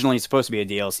originally supposed to be a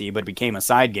DLC, but it became a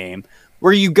side game,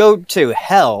 where you go to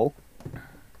hell.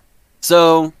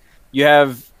 So you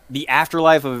have the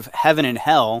afterlife of heaven and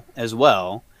hell as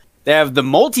well. They have the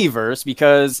multiverse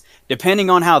because depending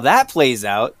on how that plays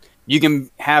out, you can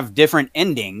have different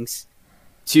endings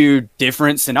to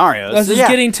different scenarios. This is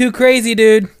getting too crazy,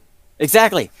 dude.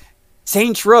 Exactly.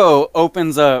 Saints Row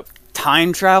opens up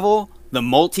time travel, the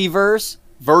multiverse,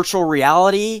 virtual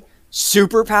reality,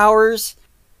 superpowers.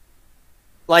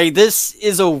 Like, this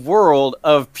is a world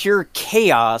of pure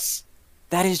chaos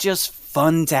that is just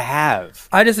fun to have.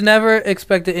 I just never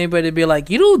expected anybody to be like,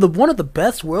 you know, one of the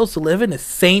best worlds to live in is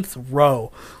Saints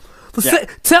Row. Yeah.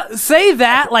 Say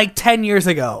that like 10 years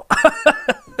ago.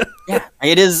 Yeah,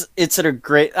 it's a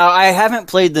great. I haven't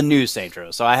played the new Saints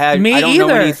Row, so I don't Me know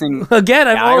either. anything. Again,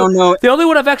 I don't know. The only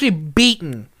one I've actually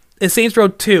beaten is Saints Row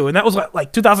 2, and that was what,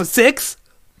 like 2006.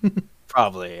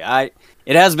 Probably.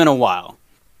 It has been a while.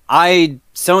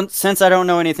 Since I don't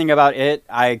know anything about it,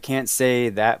 I can't say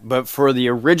that. But for the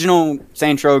original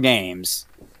Saints Row games,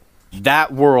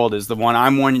 that world is the one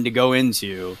I'm wanting to go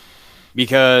into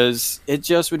because it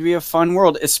just would be a fun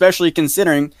world, especially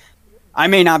considering I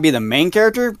may not be the main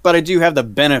character, but I do have the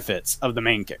benefits of the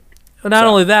main character. Well, not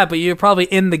only that, but you're probably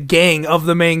in the gang of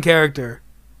the main character.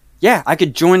 Yeah, I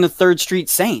could join the 3rd Street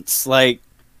Saints. Like,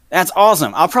 that's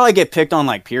awesome. I'll probably get picked on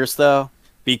like Pierce though,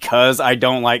 because I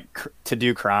don't like to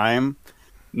do crime.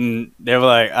 They're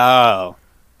like, oh,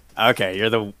 okay, you're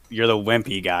the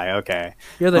wimpy guy. Okay,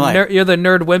 you're the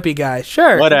nerd wimpy guy.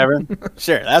 Sure, whatever.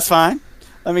 Sure, that's fine.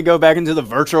 Let me go back into the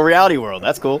virtual reality world.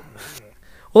 That's cool.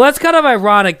 Well, that's kind of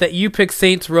ironic that you picked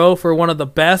Saints Row for one of the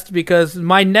best, because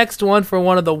my next one for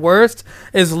one of the worst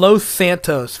is Los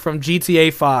Santos from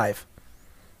GTA 5.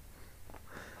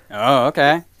 Oh,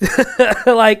 okay.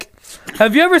 Like,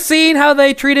 have you ever seen how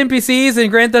they treat NPCs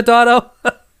in Grand Theft Auto?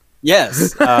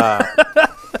 Yes.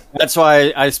 That's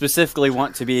why I specifically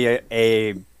want to be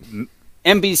a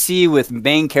NPC with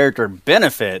main character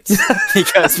benefits,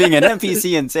 because being an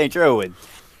NPC in Saints Row would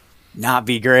not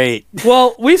be great.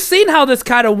 Well, we've seen how this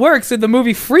kind of works in the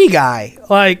movie Free Guy.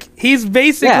 Like, he's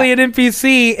basically an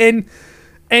NPC in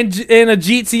a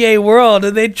GTA world,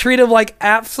 and they treat him like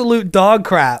absolute dog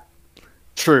crap.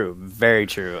 True, very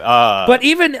true. But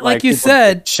even like you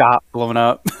said, shop blowing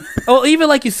up. Well, even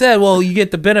like you said, well, you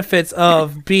get the benefits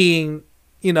of being,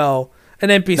 an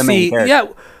NPC. Yeah.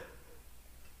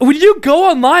 When you go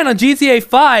online on GTA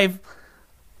 5,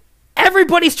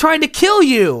 everybody's trying to kill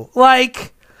you.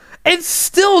 Like, it's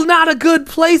still not a good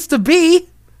place to be.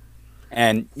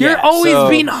 And you're always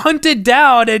being hunted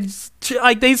down, and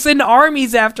like they send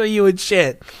armies after you and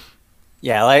shit.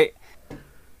 Yeah, like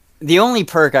the only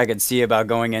perk I could see about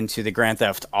going into the Grand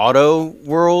Theft Auto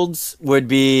worlds would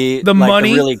be the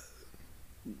money.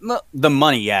 The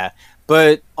money, yeah,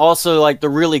 but also like the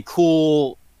really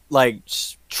cool like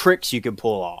tricks you could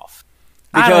pull off.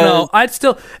 I don't know. I'd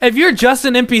still, if you're just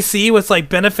an NPC with like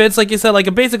benefits, like you said, like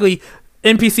a basically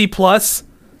NPC plus,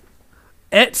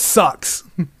 it sucks.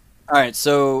 All right,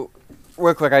 so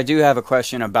real quick, I do have a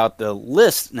question about the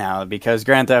list now, because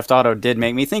Grand Theft Auto did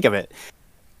make me think of it.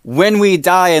 When we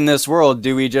die in this world,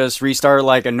 do we just restart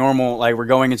like a normal, like we're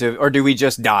going into, or do we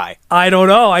just die? I don't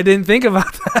know. I didn't think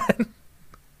about that.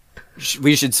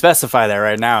 We should specify that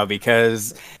right now,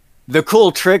 because the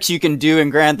cool tricks you can do in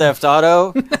Grand Theft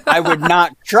Auto, I would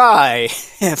not try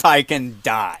if I can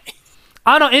die.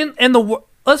 I don't know.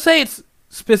 Let's say it's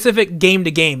specific game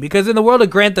to game, because in the world of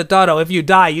Grand Theft Auto, if you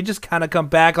die, you just kind of come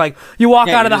back, like you walk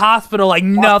out of the hospital like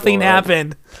nothing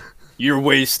happened. You're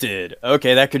wasted.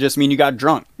 Okay, that could just mean you got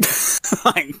drunk.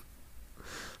 Like,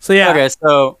 so yeah. Okay,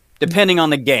 so depending on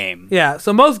the game. Yeah,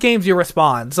 so most games you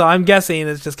respawn. So I'm guessing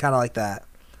it's just kind of like that.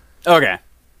 Okay.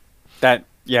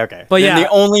 Okay. But then the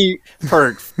only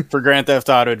perk for Grand Theft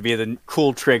Auto would be the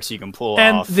cool tricks you can pull off.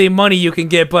 And the money you can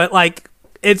get, but like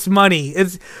it's money.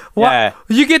 It's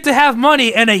you get to have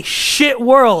money in a shit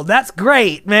world. That's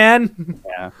great, man.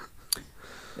 Yeah.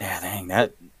 Yeah, dang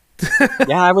that.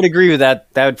 Yeah, I would agree with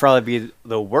that. That would probably be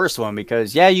the worst one,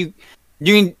 because you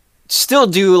can still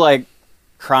do like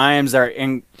crimes that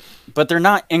are but they're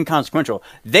not inconsequential.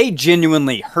 They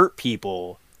genuinely hurt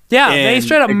people. Yeah, they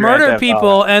straight up murder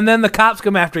people, and then the cops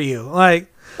come after you.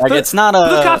 Like it's not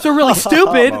a. The cops are really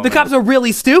stupid. The cops are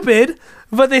really stupid,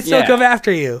 but they still come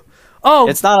after you. Oh,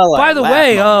 it's not a. By the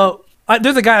way,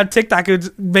 there's a guy on TikTok who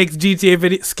makes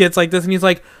GTA skits like this, and he's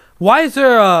like, "Why is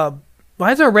there a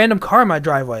random car in my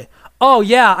driveway?" Oh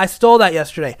yeah, I stole that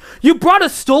yesterday. You brought a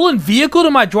stolen vehicle to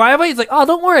my driveway? He's like, "Oh,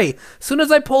 don't worry. As soon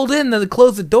as I pulled in and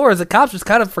closed the doors, the cops just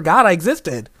kind of forgot I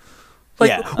existed."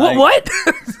 Like, what?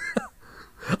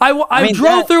 I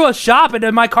drove through a shop, and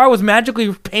then my car was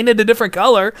magically painted a different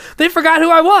color. They forgot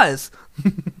who I was.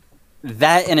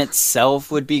 That in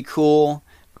itself would be cool,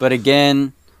 but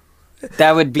again,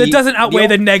 that would be... It doesn't outweigh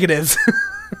the negatives.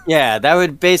 Yeah, that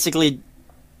would basically...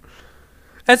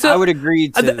 I would agree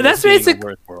to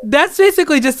that's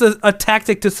basically just a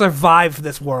tactic to survive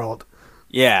this world.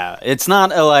 Yeah, it's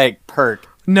not a perk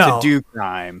to do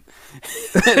crime.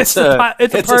 It's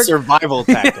a survival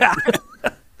tactic.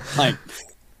 Yeah.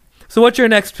 So what's your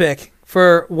next pick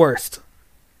for worst?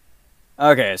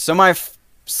 Okay, so my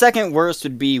second worst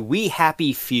would be We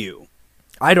Happy Few.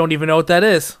 I don't even know what that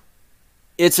is.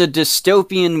 It's a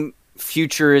dystopian,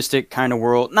 futuristic kind of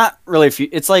world. Not really.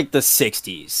 It's like the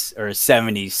 60s or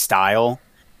 70s style,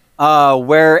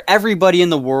 where everybody in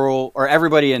the world, or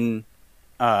everybody in,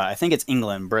 I think it's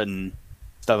England, Britain,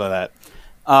 stuff like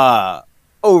that,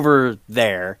 over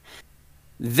there,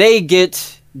 they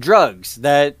get drugs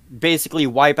that basically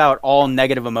wipe out all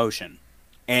negative emotion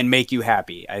and make you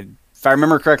happy. If I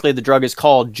remember correctly, the drug is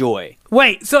called joy.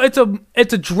 Wait, so it's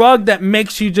a drug that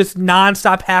makes you just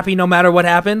nonstop happy no matter what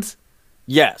happens?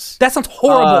 Yes. That sounds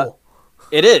horrible.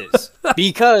 It is.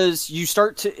 Because you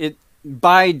start to...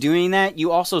 by doing that,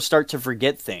 you also start to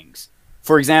forget things.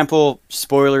 For example,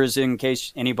 spoilers in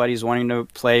case anybody's wanting to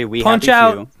play We Punch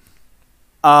Happy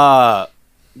Out.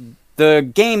 Few. The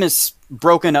game is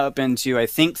broken up into, I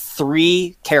think,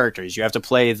 3 characters. You have to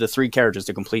play the 3 characters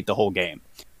to complete the whole game.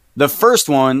 The first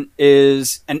one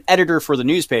is an editor for the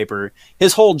newspaper.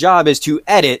 His whole job is to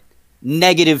edit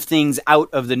negative things out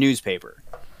of the newspaper.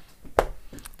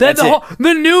 The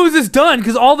news is done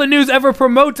because all the news ever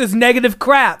promotes is negative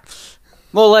crap.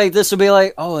 Well, like, this will be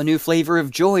like, oh, a new flavor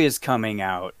of joy is coming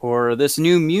out, or this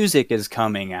new music is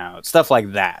coming out, stuff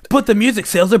like that. But the music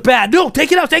sales are bad. No,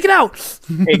 take it out, take it out.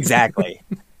 Exactly.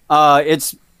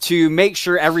 It's to make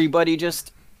sure everybody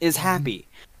just is happy.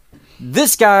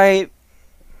 This guy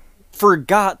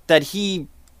forgot that he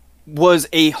was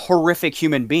a horrific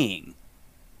human being.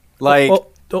 Like,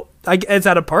 is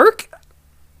that a perk?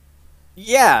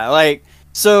 Yeah, like,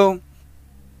 so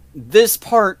this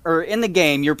part, or in the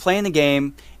game, you're playing the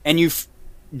game and you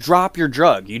drop your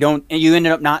drug. You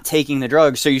ended up not taking the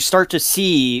drug, so you start to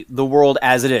see the world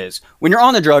as it is. When you're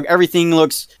on the drug, everything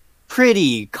looks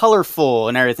pretty, colorful,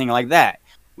 and everything like that.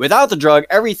 Without the drug,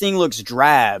 everything looks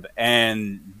drab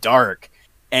and dark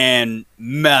and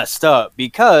messed up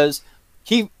because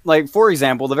for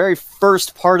example, the very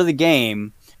first part of the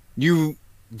game, you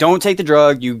don't take the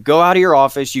drug, you go out of your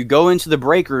office, you go into the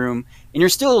break room, and you're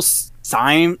still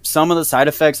some of the side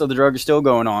effects of the drug are still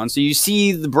going on. So you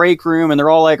see the break room, and they're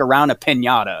all like around a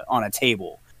piñata on a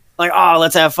table. Like, oh,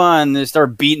 let's have fun. They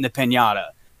start beating the piñata.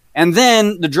 And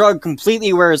then the drug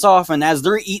completely wears off, and as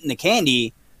they're eating the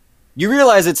candy, you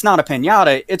realize it's not a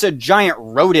piñata, it's a giant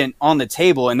rodent on the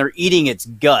table, and they're eating its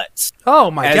guts.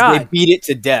 Oh my God. As they beat it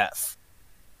to death.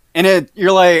 And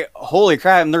you're like, holy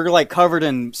crap, and they're like covered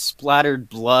in splattered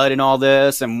blood and all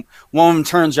this, and one of them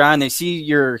turns around and they see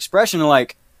your expression and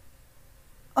like,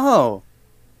 oh,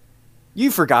 you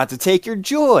forgot to take your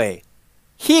joy.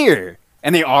 Here.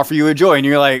 And they offer you a joy, and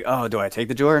you're like, oh, do I take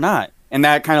the joy or not? And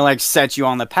that kind of like sets you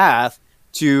on the path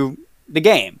to the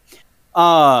game.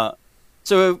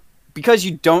 So because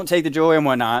you don't take the joy and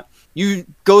whatnot, you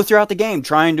go throughout the game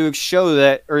trying to show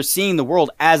that, or seeing the world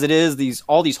as it is,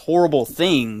 all these horrible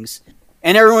things,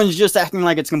 and everyone's just acting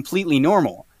like it's completely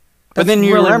normal. But then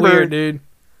you really remember, weird, dude.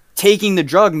 Taking the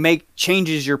drug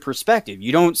changes your perspective.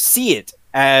 You don't see it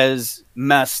as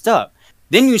messed up.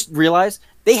 Then you realize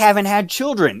they haven't had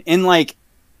children in like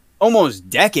almost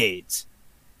decades.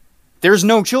 There's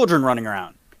no children running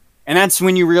around. And that's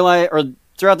when you realize, or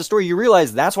throughout the story, you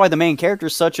realize that's why the main character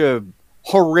is such a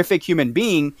horrific human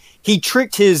being. He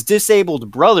tricked his disabled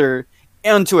brother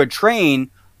onto a train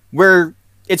where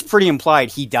it's pretty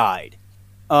implied he died.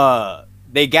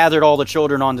 They gathered all the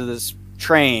children onto this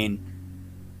train,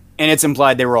 and it's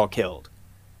implied they were all killed.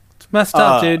 It's messed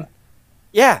up, dude.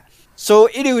 Yeah. So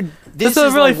this is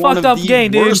a really like fucked up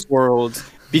game, dude. Worst worlds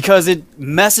because it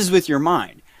messes with your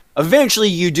mind. Eventually,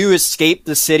 you do escape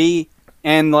the city,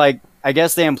 and like I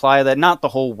guess they imply that not the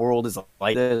whole world is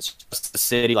like this, just the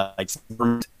city, like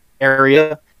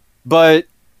area. But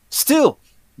still,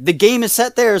 the game is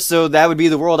set there, so that would be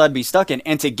the world I'd be stuck in.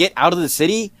 And to get out of the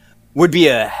city would be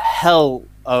a hell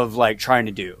of like trying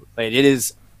to do. Like, it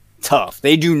is tough.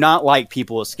 They do not like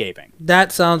people escaping.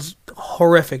 That sounds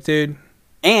horrific, dude.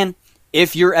 And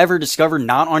if you're ever discovered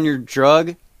not on your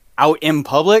drug out in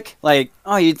public, like,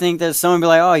 oh, you'd think that someone would be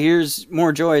like, oh, here's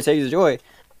more joy, take the joy.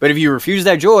 But if you refuse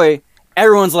that joy,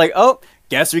 everyone's like, oh,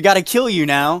 guess we gotta kill you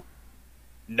now.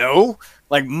 No.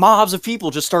 Like, mobs of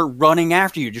people just start running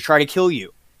after you to try to kill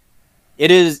you. It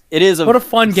is a what a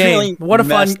fun game. What a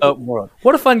fun world.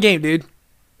 What a fun game, dude.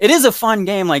 It is a fun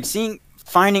game, like seeing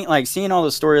all the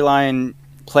storyline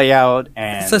play out,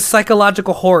 and it's a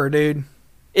psychological horror, dude.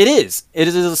 It is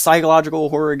a psychological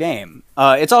horror game.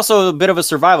 It's also a bit of a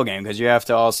survival game because you have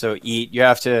to also eat. You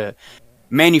have to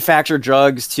manufacture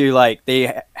drugs to, like,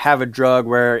 they have a drug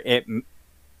where it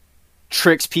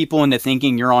tricks people into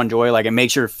thinking you're on joy. Like, it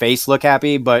makes your face look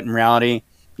happy, but in reality,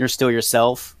 you're still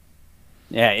yourself.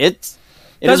 Yeah,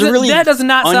 that does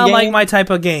not sound like my type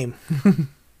of game.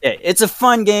 Yeah, it's a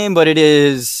fun game, but it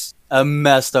is a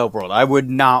messed up world. I would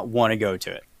not want to go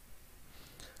to it.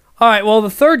 All right, well, the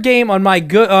third game on my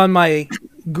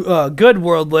good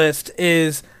world list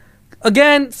is,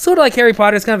 again, sort of like Harry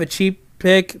Potter. It's kind of a cheap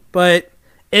pick, but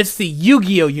it's the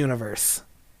Yu-Gi-Oh universe.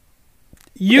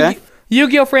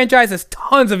 Yu-Gi-Oh franchise has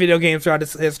tons of video games throughout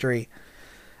its history,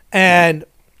 and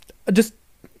just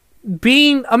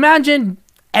imagine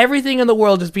everything in the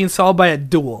world just being solved by a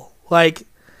duel. Like,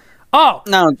 oh,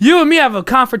 Now, you and me have a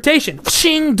confrontation.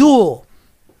 Ching, duel.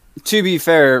 to be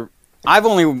fair, I've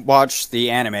only watched the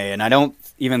anime, and I don't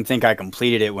even think I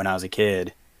completed it when I was a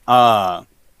kid.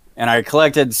 And I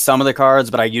collected some of the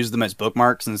cards, but I used them as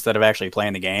bookmarks instead of actually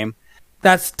playing the game.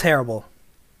 That's terrible.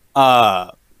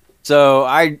 So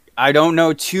I don't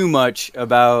know too much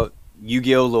about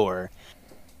Yu-Gi-Oh lore,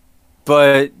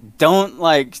 but don't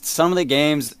like some of the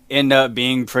games end up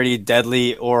being pretty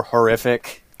deadly or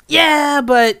horrific. Yeah,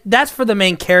 but that's for the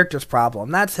main character's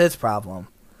problem. That's his problem.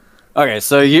 Okay,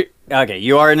 so you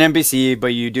are an NPC, but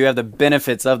you do have the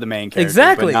benefits of the main character,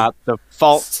 Exactly. but not the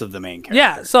faults of the main character.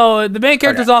 Yeah, so the main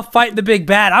character's all fighting the big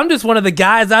bad. I'm just one of the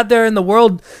guys out there in the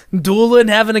world dueling,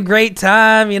 having a great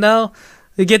time, you know?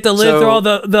 You get to live through all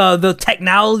the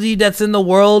technology that's in the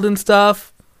world and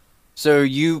stuff. So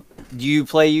you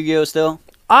play Yu-Gi-Oh still?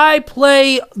 I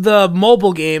play the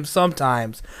mobile games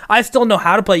sometimes. I still know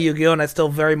how to play Yu-Gi-Oh! And I still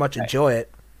very much enjoy it.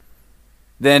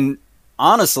 Then,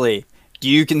 honestly, do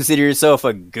you consider yourself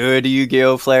a good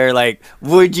Yu-Gi-Oh player? Like,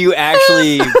 would you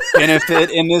actually benefit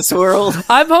in this world?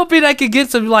 I'm hoping I could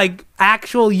get some, like,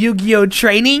 actual Yu-Gi-Oh!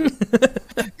 Training.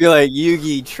 Be like,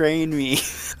 Yugi, train me.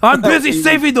 I'm busy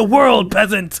saving the world,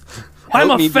 peasant. I'm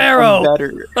Help a me become pharaoh.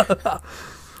 better.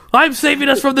 I'm saving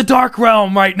us from the dark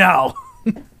realm right now.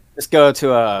 Let's go to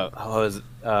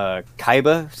Kaiba,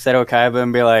 Seto Kaiba,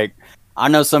 and be like, I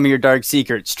know some of your dark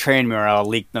secrets. Train me, or I'll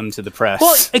leak them to the press.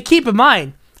 Well, keep in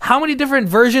mind, how many different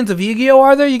versions of Yu-Gi-Oh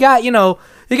are there? You got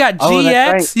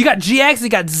GX, right. you got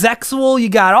Zexual, you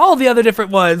got all the other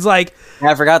different ones. Like,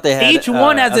 I forgot they had each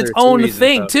one has its other own series and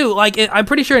thing stuff. too. Like, I'm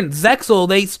pretty sure in Zexual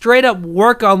they straight up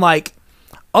work on like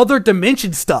other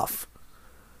dimension stuff.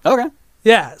 Okay.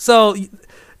 Yeah. So,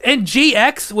 in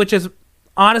GX, which is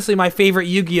honestly my favorite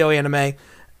Yu-Gi-Oh anime,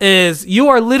 is you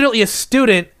are literally a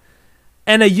student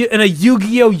in a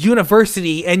Yu-Gi-Oh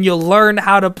university, and you'll learn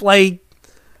how to play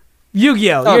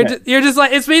Yu-Gi-Oh. Okay. You're just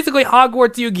like, it's basically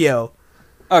Hogwarts Yu-Gi-Oh.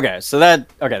 Okay, so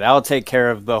that'll take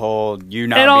care of the whole you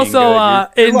not And being also,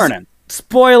 good. You're learning.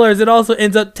 Spoilers, it also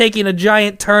ends up taking a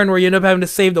giant turn where you end up having to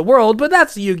save the world, but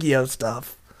that's Yu-Gi-Oh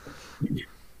stuff.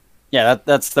 Yeah,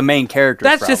 that's the main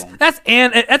character's problem. That's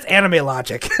anime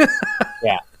logic.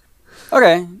 Yeah.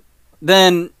 Okay.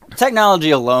 Then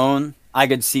technology alone, I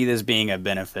could see this being a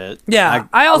benefit. Yeah,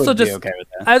 I also would be just okay with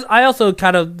that. I also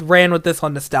kind of ran with this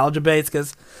on nostalgia base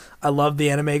because I loved the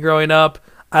anime growing up.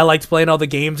 I liked playing all the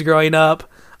games growing up.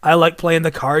 I liked playing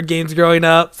the card games growing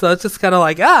up. So it's just kind of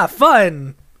like,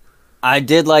 fun. I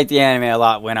did like the anime a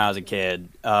lot when I was a kid.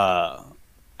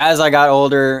 As I got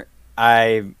older,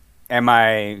 I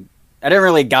didn't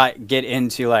really get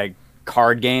into like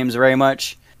card games very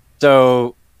much.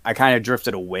 So I kind of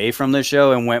drifted away from the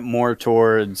show and went more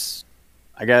towards,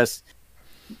 I guess,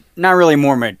 not really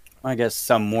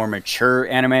some more mature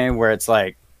anime where it's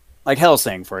like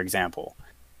Hellsing, for example.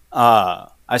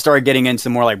 I started getting into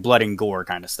more like blood and gore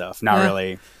kind of stuff, not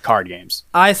really card games.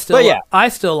 I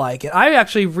still like it. I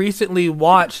actually recently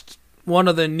watched one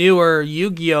of the newer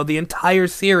Yu-Gi-Oh, the entire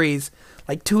series,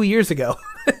 like 2 years ago,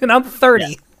 and I'm 30.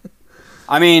 Yeah.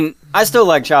 I mean, I still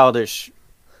like childish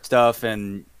stuff,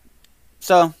 and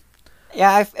so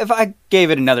yeah, if I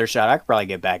gave it another shot, I could probably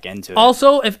get back into it.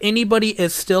 Also, if anybody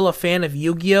is still a fan of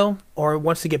Yu-Gi-Oh or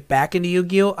wants to get back into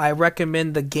Yu-Gi-Oh, I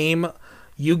recommend the game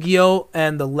Yu-Gi-Oh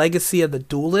and the Legacy of the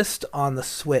Duelist on the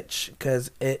Switch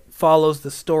because it follows the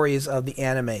stories of the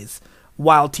animes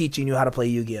while teaching you how to play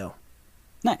Yu-Gi-Oh.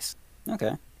 Nice.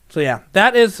 Okay. So yeah,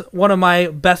 that is one of my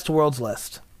best worlds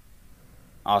list.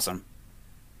 Awesome.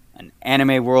 An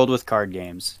anime world with card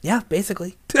games. Yeah,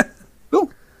 basically.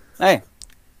 Cool. Hey,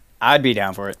 I'd be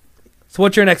down for it. So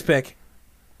what's your next pick?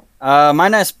 My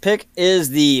next pick is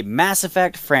the Mass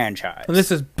Effect franchise. And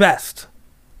this is best.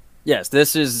 Yes,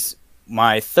 this is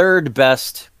my third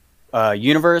best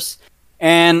universe,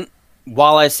 and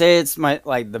while I say it's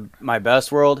my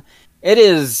best world, it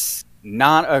is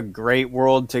not a great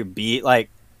world to be like.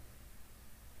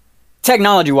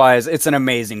 Technology-wise, it's an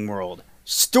amazing world.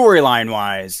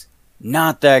 Storyline-wise,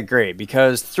 not that great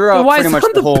because throughout why pretty is much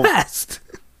it the whole best?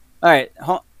 All right,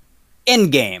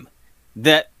 end game.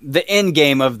 The end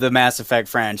game of the Mass Effect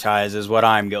franchise is what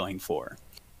I'm going for.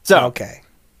 So okay.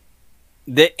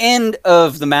 The end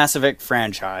of the Mass Effect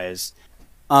franchise,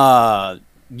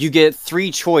 you get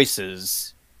 3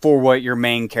 choices for what your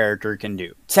main character can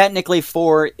do. Technically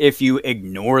 4 if you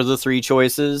ignore the 3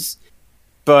 choices,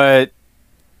 but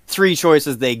 3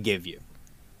 choices they give you.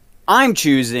 I'm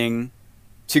choosing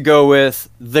to go with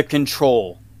the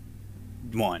control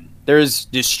one. There's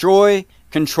destroy,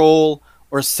 control,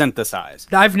 or synthesize.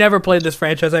 I've never played this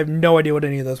franchise. I have no idea what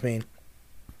any of those mean.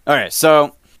 Okay,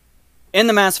 so in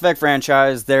the Mass Effect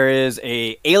franchise, there is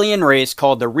a alien race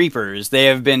called the Reapers. They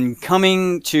have been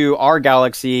coming to our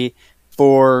galaxy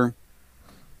for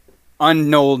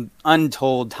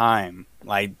untold time.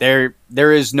 Like there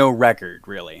is no record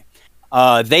really.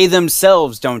 They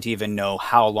themselves don't even know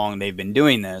how long they've been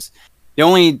doing this. The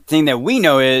only thing that we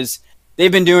know is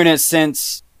they've been doing it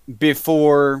since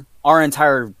before our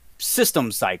entire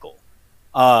system cycle.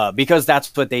 Because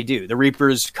that's what they do. The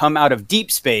Reapers come out of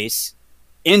deep space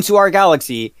into our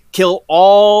galaxy, kill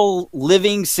all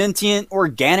living, sentient,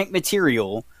 organic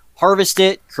material, harvest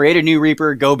it, create a new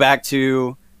Reaper, go back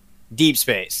to deep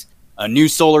space. A new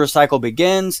solar cycle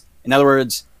begins. In other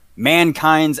words,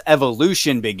 mankind's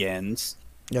evolution begins.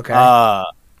 Okay.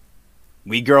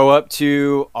 We grow up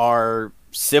to our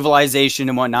civilization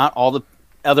and whatnot. All the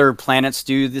other planets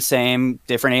do the same,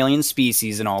 different alien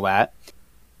species and all that.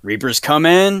 Reapers come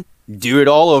in, do it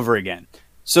all over again.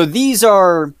 So these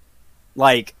are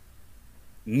like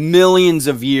millions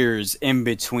of years in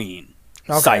between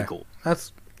cycle.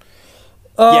 That's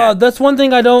one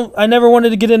thing I never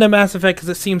wanted to get into Mass Effect because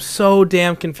it seems so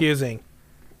damn confusing.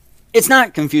 It's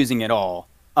not confusing at all.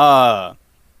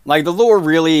 Like the lore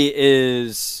really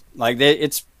is like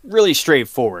it's really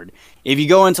straightforward. If you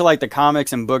go into like the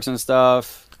comics and books and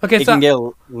stuff, it can get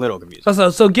a little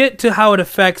confusing. So get to how it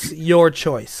affects your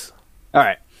choice. All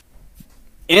right.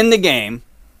 In the game,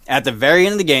 at the very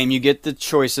end of the game, you get the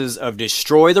choices of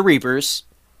destroy the Reapers,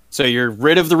 so you're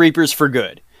rid of the Reapers for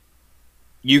good.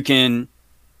 You can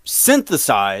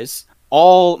synthesize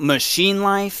all machine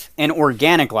life and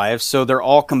organic life, so they're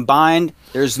all combined.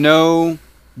 There's no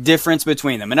difference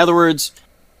between them. In other words,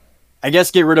 I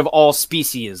guess get rid of all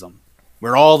speciesism.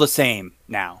 We're all the same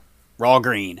now. We're all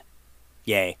green.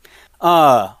 Yay.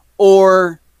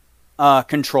 Or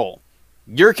control.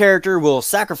 Your character will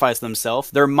sacrifice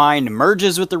themselves, their mind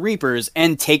merges with the Reapers,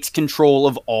 and takes control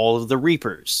of all of the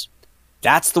Reapers.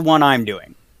 That's the one I'm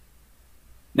doing.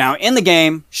 Now, in the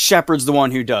game, Shepard's the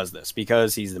one who does this,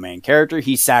 because he's the main character.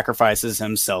 He sacrifices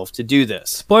himself to do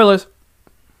this. Spoilers.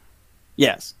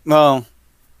 Yes. Well,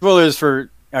 spoilers for...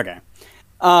 Okay.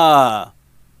 I'm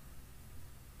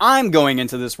going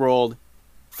into this world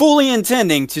fully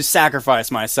intending to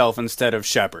sacrifice myself instead of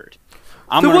Shepard.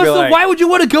 Why would you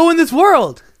want to go in this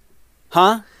world?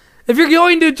 Huh? If you're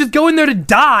going to just go in there to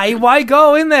die, why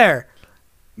go in there?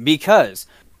 Because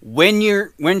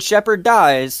when Shepard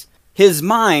dies, his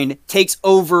mind takes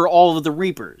over all of the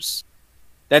Reapers.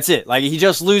 That's it. Like, he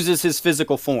just loses his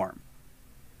physical form.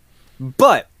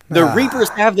 But the Reapers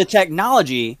have the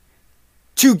technology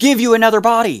to give you another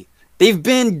body. They've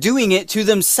been doing it to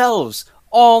themselves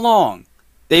all along.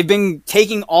 They've been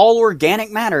taking all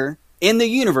organic matter in the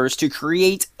universe to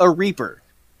create a Reaper.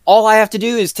 All I have to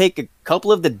do is take a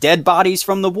couple of the dead bodies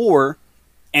from the war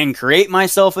and create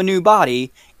myself a new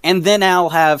body, and then I'll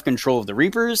have control of the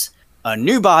Reapers, a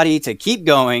new body to keep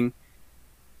going,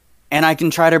 and I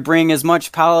can try to bring as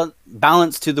much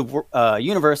balance to the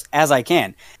universe as I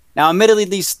can. Now, admittedly,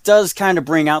 this does kind of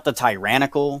bring out the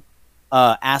tyrannical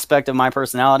aspect of my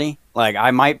personality. Like,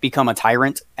 I might become a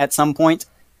tyrant at some point.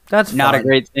 That's not a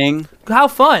great thing. How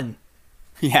fun.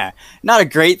 Yeah, not a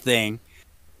great thing.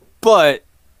 But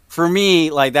for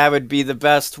me, like, that would be the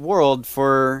best world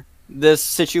for this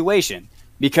situation.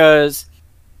 Because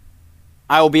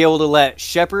I will be able to let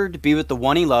Shepard be with the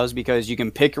one he loves, because you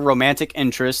can pick a romantic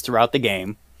interest throughout the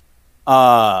game.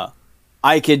 I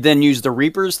could then use the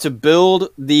Reapers to build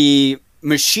the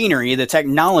machinery, the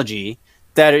technology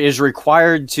that is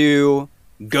required to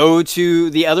go to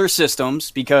the other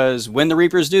systems, because when the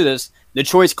Reapers do this, the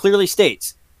choice clearly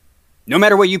states, no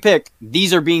matter what you pick,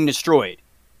 these are being destroyed.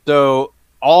 So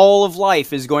all of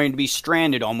life is going to be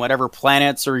stranded on whatever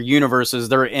planets or universes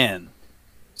they're in.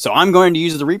 So I'm going to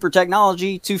use the Reaper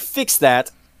technology to fix that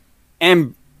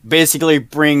and basically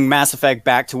bring Mass Effect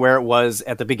back to where it was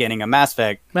at the beginning of Mass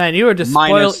Effect. Man, you were just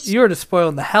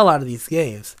spoiling the hell out of these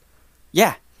games.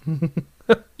 Yeah.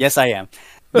 Yes, I am.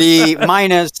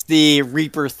 Minus the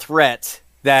Reaper threat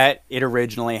that it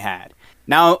originally had.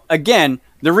 Now, again,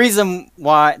 the reason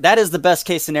why that is the best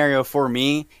case scenario for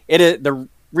me, the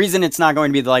reason it's not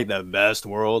going to be like the best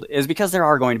world is because there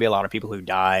are going to be a lot of people who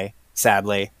die,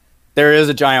 sadly. There is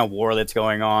a giant war that's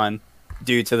going on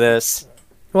due to this.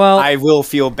 Well, I will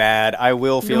feel bad. I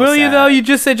will feel sad. Will you, though? You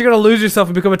just said you're going to lose yourself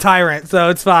and become a tyrant, so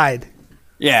it's fine.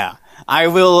 Yeah, I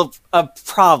will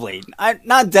probably,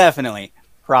 not definitely,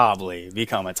 probably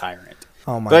become a tyrant.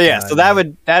 Oh my god. But yeah, so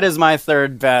that is my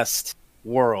third best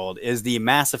world, is the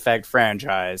Mass Effect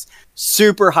franchise.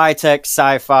 Super high-tech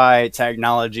sci-fi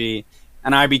technology,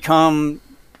 and I become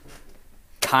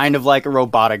kind of like a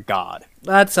robotic god.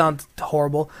 That sounds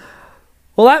horrible.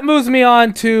 Well, that moves me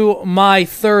on to my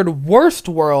third worst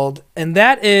world, and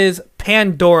that is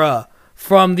Pandora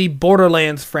from the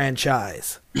Borderlands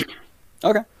franchise.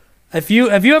 Okay. Have you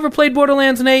ever played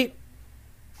Borderlands, Nate?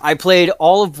 I played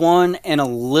all of 1 and a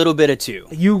little bit of 2.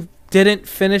 You didn't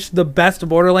finish the best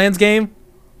Borderlands game?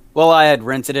 Well, I had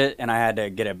rented it and I had to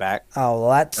get it back. Oh,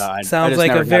 well, that I sounds just like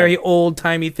never a got very it.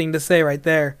 old-timey thing to say right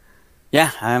there.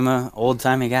 Yeah, I'm a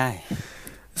old-timey guy.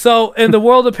 So, in the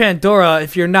world of Pandora,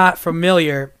 if you're not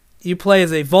familiar, you play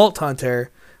as a Vault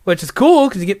Hunter, which is cool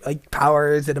because you get like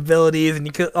powers and abilities and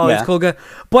you kill all these cool guys.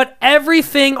 But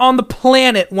everything on the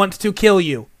planet wants to kill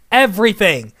you.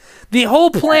 Everything. The whole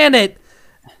planet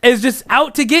is just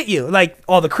out to get you. Like,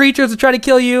 all the creatures are trying to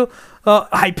kill you.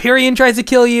 Hyperion tries to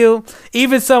kill you.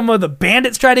 Even some of the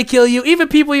bandits try to kill you. Even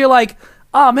people you're like,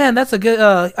 oh man, that's a good,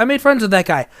 I made friends with that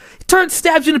guy. He turns,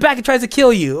 stabs you in the back and tries to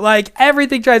kill you. Like,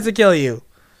 everything tries to kill you.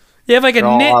 You have like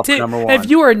a nit tip. If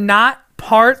you are not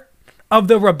part of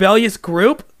the rebellious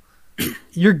group,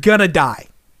 you're gonna die.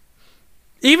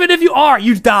 Even if you are,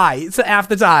 you die half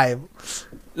the time.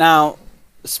 Now,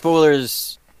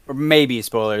 spoilers, or maybe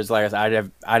spoilers, like I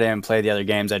said, I didn't play the other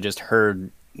games, I just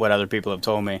heard what other people have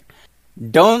told me.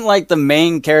 Don't, like, the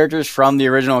main characters from the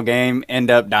original game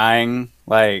end up dying,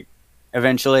 like,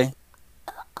 eventually?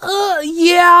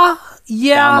 Yeah.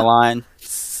 Down the line?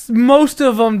 Most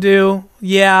of them do,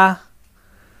 yeah.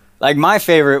 Like, my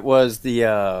favorite was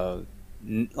the,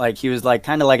 like, he was, like,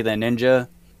 kind of like the ninja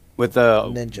with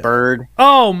the bird.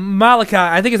 Oh, Malachi.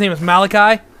 I think his name is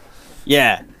Malachi.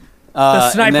 Yeah. The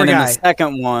sniper and then guy. In the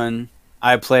second one,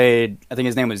 I played, I think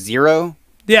his name was Zero.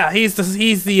 Yeah, he's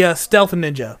the stealth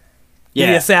ninja.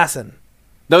 Yeah. The assassin.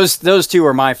 Those two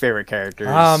were my favorite characters.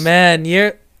 Oh, man.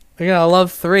 You're gonna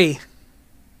love 3.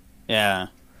 Yeah.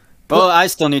 Well, I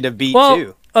still need to beat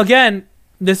 2. Again,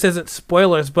 this isn't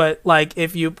spoilers, but like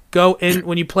if you go in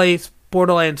when you play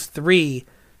Borderlands 3,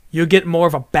 you get more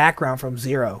of a background from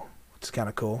Zero, which is kind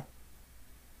of cool.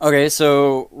 Okay,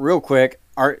 so real quick,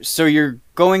 so you're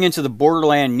going into the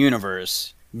Borderland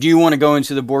universe. Do you want to go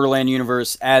into the Borderland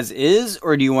universe as is,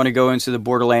 or do you want to go into the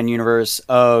Borderland universe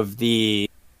of the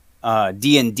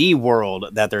D&D world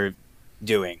that they're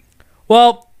doing?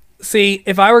 Well, see,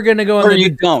 if I were going to go in or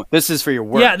you don't. This is for your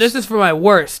worst. Yeah, this is for my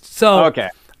worst. So okay.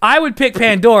 I would pick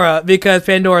Pandora because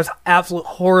Pandora's absolute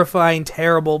horrifying,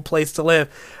 terrible place to live.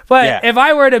 But if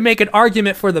I were to make an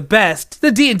argument for the best,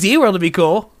 the D&D world would be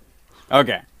cool.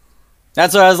 Okay.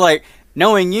 That's what I was like,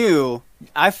 knowing you,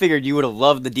 I figured you would have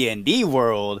loved the D&D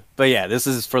world, but yeah, this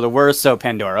is for the worst, so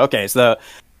Pandora. Okay, so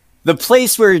the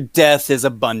place where death is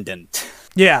abundant.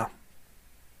 Yeah.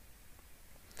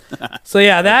 So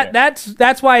yeah,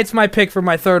 that's why it's my pick for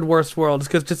my third worst world, is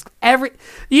because just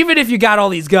even if you got all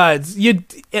these guns, you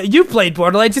played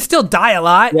Borderlands, you still die a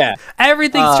lot. Yeah.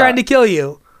 Everything's trying to kill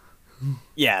you.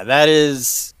 Yeah, that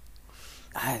is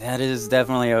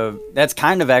definitely that's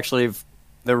kind of actually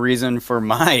the reason for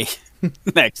my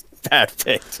next bad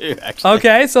pick too, actually.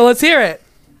 Okay, so let's hear it.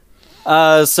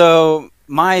 So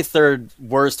my third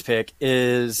worst pick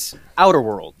is Outer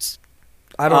Worlds.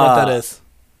 I don't know what that is.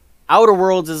 Outer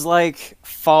Worlds is like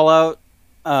Fallout,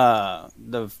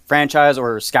 the franchise,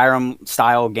 or Skyrim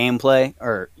style gameplay,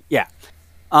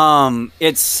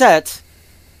 it's set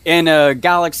in a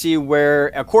galaxy where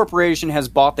a corporation has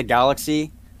bought the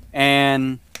galaxy,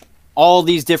 and all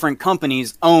these different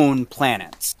companies own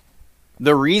planets.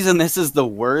 The reason this is the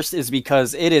worst is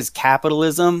because it is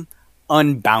capitalism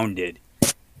unbounded.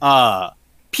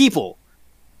 People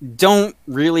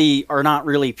are not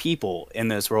really people in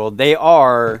this world. They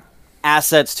are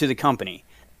assets to the company,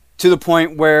 to the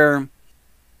point where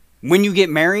when you get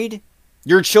married,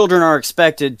 your children are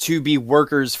expected to be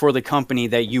workers for the company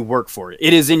that you work for.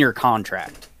 It is in your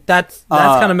contract. That's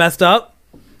kind of messed up.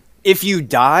 If you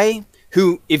die,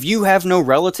 if you have no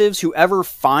relatives, whoever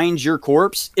finds your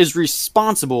corpse is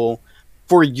responsible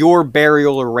for your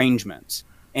burial arrangements.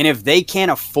 And if they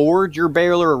can't afford your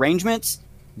burial arrangements,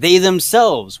 they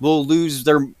themselves will lose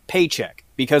their paycheck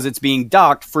because it's being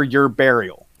docked for your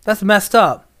burial. That's messed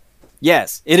up.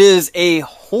 Yes, it is a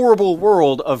horrible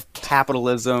world of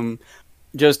capitalism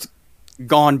just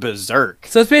gone berserk.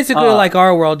 So it's basically like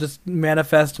our world, just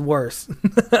manifest worse.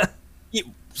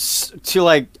 To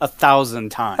like 1,000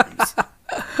 times.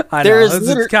 I know,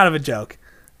 it's kind of a joke.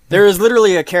 There is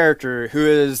literally a character who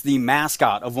is the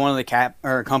mascot of one of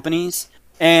the companies,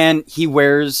 and he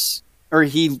is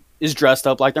dressed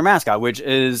up like their mascot, which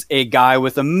is a guy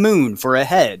with a moon for a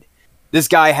head. This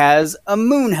guy has a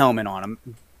moon helmet on him.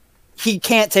 He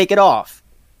can't take it off.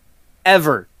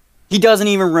 Ever. He doesn't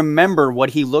even remember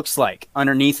what he looks like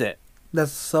underneath it.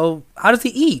 That's so. How does he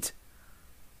eat?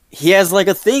 He has like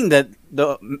a thing that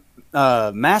the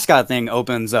mascot thing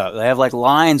opens up. They have like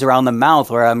lines around the mouth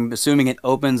where I'm assuming it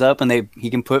opens up and he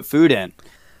can put food in.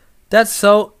 That's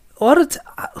so. What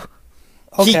a.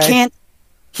 Okay. He can't.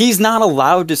 He's not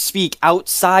allowed to speak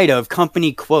outside of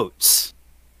company quotes.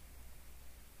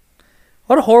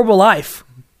 What a horrible life.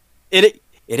 It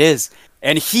is.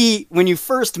 And when you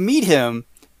first meet him,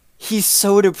 he's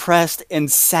so depressed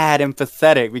and sad and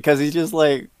pathetic because he's just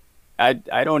like,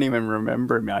 I don't even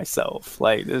remember myself.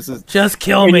 Like, this is just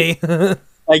kill me.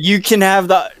 Like, you can have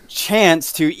the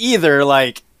chance to either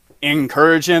like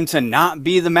encourage him to not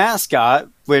be the mascot,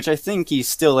 which I think he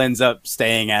still ends up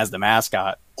staying as the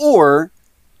mascot, or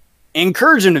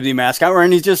encourage him to be mascot, where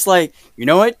he's just like, you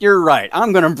know what, you're right,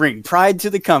 I'm gonna bring pride to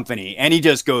the company, and he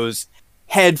just goes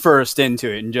head first into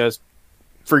it and just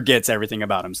forgets everything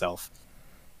about himself.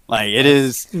 Like, it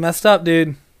is messed up,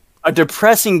 dude. A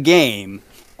depressing game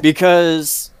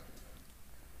because,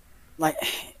 like,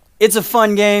 it's a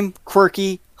fun game,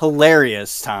 quirky,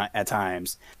 hilarious at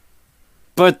times,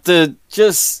 but the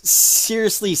just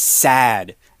seriously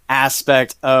sad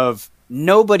aspect of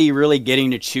nobody really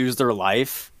getting to choose their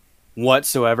life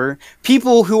whatsoever.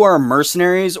 People who are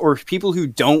mercenaries or people who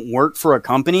don't work for a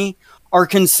company are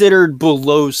considered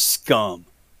below scum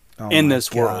in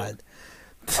this world.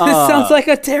 This sounds like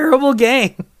a terrible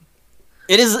game.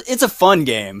 It's a fun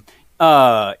game.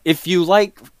 If you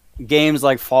like games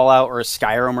like Fallout or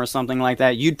Skyrim or something like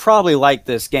that, you'd probably like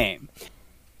this game.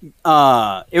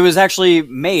 It was actually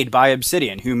made by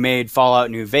Obsidian, who made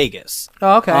Fallout New Vegas.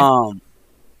 Oh, okay.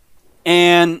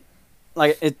 And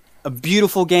like a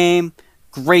beautiful game,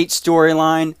 great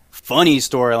storyline, funny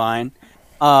storyline.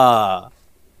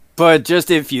 But just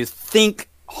if you think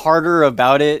harder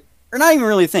about it, or not even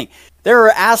really think, there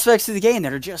are aspects of the game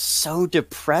that are just so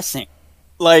depressing.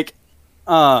 Like,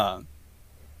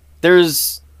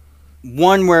 there's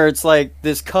one where it's like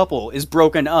this couple is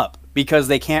broken up because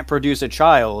they can't produce a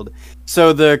child.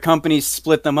 So the company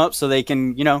split them up so they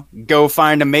can, go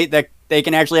find a mate that they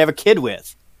can actually have a kid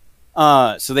with.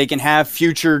 So they can have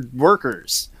future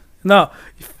workers. No,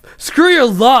 screw your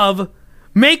love.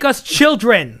 Make us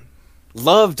children.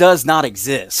 Love does not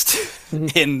exist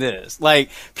in this. Like,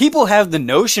 people have the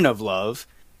notion of love.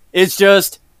 It's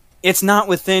just, it's not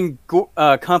within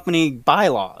company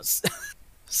bylaws.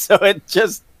 So it's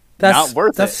just not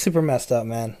worth it. That's super messed up,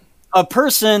 man. A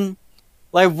person,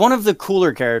 like one of the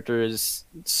cooler characters,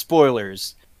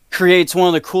 spoilers, creates one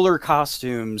of the cooler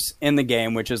costumes in the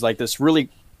game, which is like this really,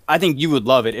 I think you would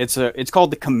love it. It's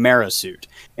called the Chimera suit,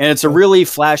 and it's a really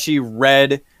flashy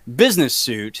red business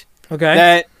suit. Okay.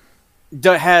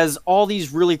 That has all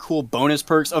these really cool bonus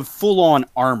perks of full-on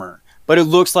armor, but it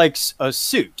looks like a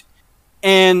suit.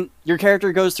 And your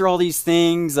character goes through all these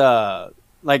things.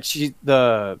 Like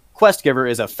the quest giver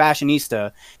is a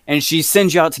fashionista, and she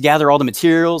sends you out to gather all the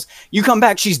materials. You come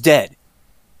back, she's dead.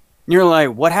 And you're like,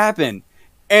 what happened?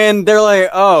 And they're like,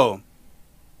 oh,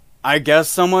 I guess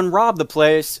someone robbed the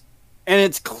place. And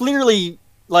it's clearly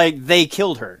like they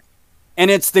killed her. And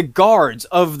it's the guards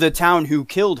of the town who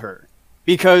killed her.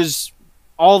 Because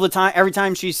all the time, every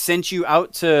time she sent you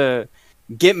out to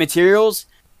get materials,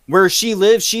 where she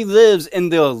lives in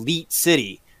the elite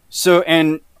city. So,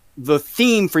 and the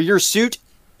theme for your suit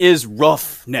is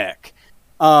roughneck.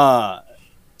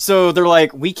 So they're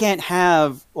like, we can't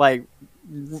have like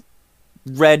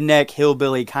redneck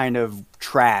hillbilly kind of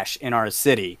trash in our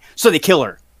city. So they kill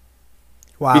her.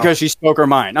 Wow. Because she spoke her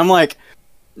mind. I'm like,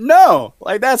 no,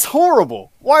 like that's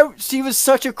horrible. Why? She was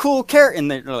such a cool character.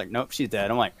 And they're like, nope, she's dead.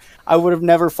 I'm like, I would have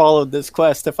never followed this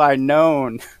quest if I'd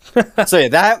known. So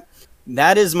yeah,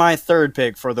 that is my third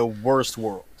pick for the worst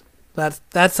world.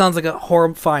 That sounds like a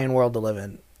horrifying world to live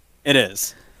in. It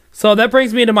is. So that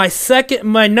brings me to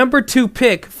my number 2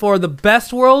 pick for the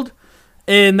best world,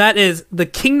 and that is the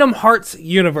Kingdom Hearts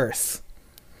universe.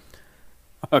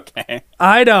 Okay.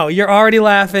 I know, you're already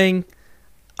laughing.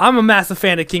 I'm a massive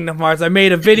fan of Kingdom Hearts. I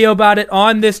made a video about it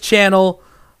on this channel,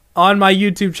 on my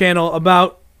YouTube channel,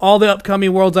 about all the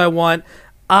upcoming worlds I want.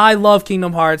 I love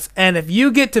Kingdom Hearts, and if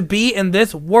you get to be in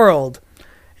this world,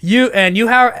 you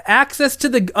have access to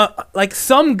the like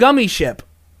some gummy ship,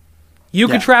 you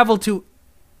can travel to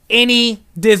any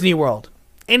Disney World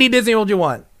you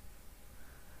want.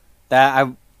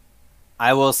 That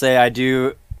I will say I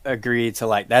do agree to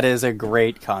like. That is a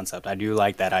great concept. I do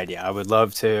like that idea. I would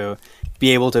love to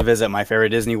be able to visit my favorite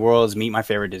Disney worlds, meet my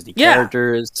favorite Disney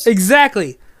characters.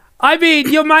 Exactly. I mean,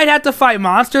 you might have to fight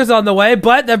monsters on the way,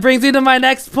 but that brings me to my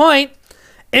next point.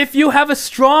 If you have a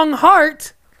strong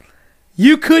heart,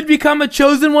 you could become a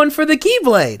chosen one for the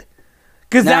Keyblade.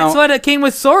 Because that's what it came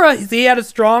with Sora. He had a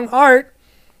strong heart,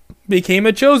 became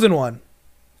a chosen one.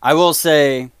 I will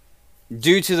say,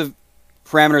 due to the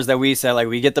parameters that we set, like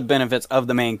we get the benefits of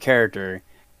the main character,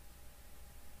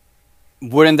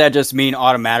 wouldn't that just mean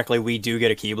automatically we do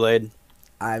get a Keyblade?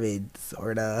 I mean,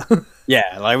 sorta.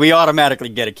 Yeah, like we automatically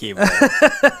get a Keyblade.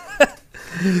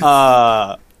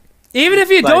 Even if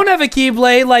you don't have a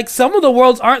Keyblade, like some of the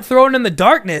worlds aren't thrown in the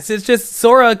darkness. It's just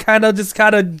Sora kind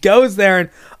of goes there and,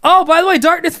 oh, by the way,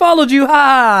 darkness followed you.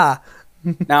 Ha!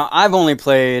 Now, I've only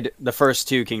played the first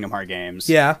 2 Kingdom Hearts games.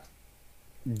 Yeah.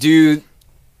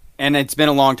 And it's been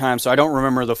a long time, so I don't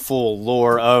remember the full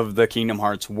lore of the Kingdom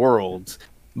Hearts worlds.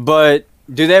 But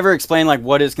do they ever explain like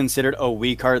what is considered a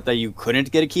weak heart that you couldn't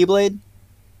get a Keyblade?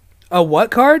 A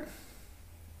what card?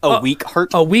 A weak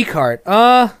heart? A weak heart.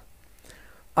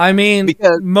 I mean,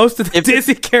 because most of the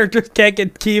Disney characters can't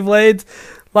get Keyblades.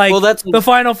 Like, the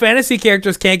Final Fantasy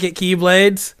characters can't get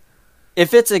Keyblades.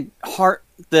 If it's a heart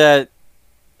that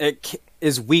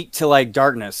is weak to like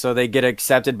darkness, so they get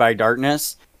accepted by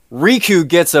darkness, Riku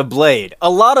gets a blade. A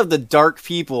lot of the dark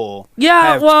people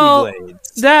have Keyblades.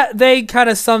 That they kind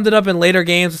of summed it up in later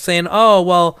games saying, oh,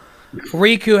 well,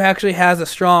 Riku actually has a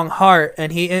strong heart,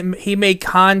 and he made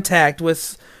contact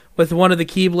with one of the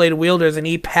Keyblade wielders, and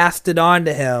he passed it on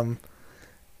to him.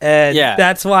 And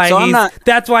that's why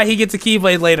that's why he gets a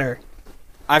Keyblade later.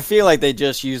 I feel like they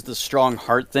just used the strong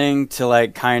heart thing to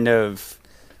like kind of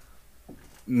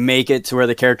make it to where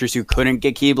the characters who couldn't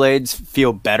get Keyblades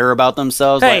feel better about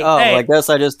themselves. I guess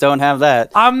I just don't have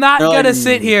that. I'm not gonna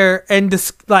sit here and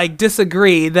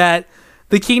disagree that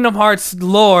the Kingdom Hearts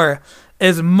lore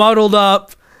is muddled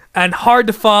up and hard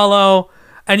to follow,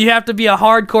 and you have to be a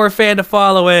hardcore fan to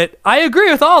follow it. I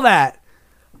agree with all that.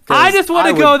 I just want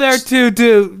to go there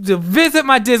to visit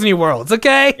my Disney worlds,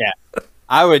 okay? Yeah.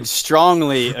 I would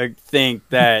strongly think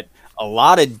that a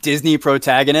lot of Disney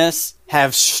protagonists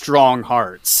have strong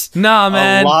hearts. Nah,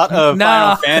 man. A lot of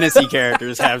Final Fantasy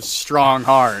characters have strong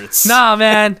hearts. Nah,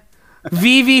 man.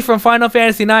 Vivi from Final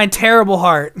Fantasy IX, terrible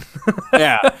heart.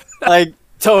 Yeah. Like,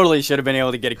 totally should have been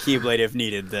able to get a Keyblade if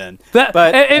needed then. But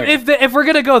if we're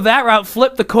going to go that route,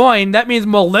 flip the coin, that means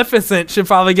Maleficent should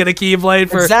probably get a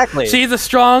Keyblade. Exactly. She's a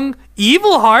strong,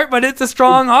 evil heart, but it's a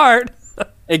strong heart.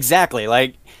 Exactly.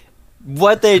 Like,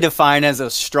 what they define as a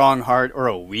strong heart or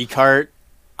a weak heart,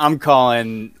 I'm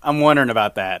wondering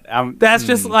about that. That's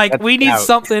just like, we need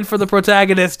something for the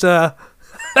protagonist to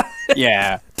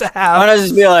have. I want to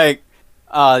just be like,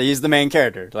 he's the main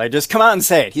character. Like, just come out and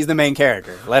say it. He's the main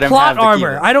character. Let him plot have the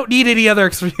armor. Keyblade. I don't need any other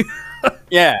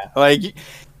Yeah, like,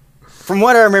 from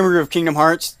what I remember of Kingdom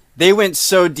Hearts, they went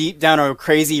so deep down a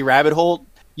crazy rabbit hole,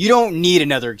 you don't need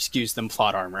another excuse than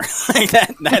plot armor. Like,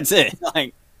 that's it.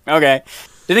 Like, okay.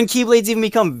 Didn't Keyblades even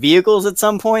become vehicles at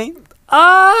some point?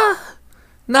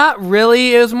 Not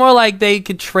really. It was more like they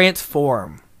could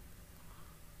transform.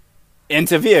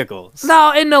 Into vehicles?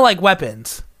 No, into, like,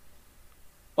 weapons.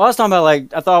 Well, I was talking about,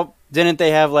 like, I thought, didn't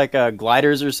they have, like,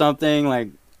 gliders or something? Like,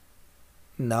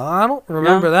 no, I don't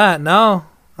remember that. No.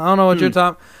 I don't know what you're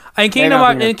talking. In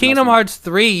Kingdom Hearts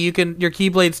 3, your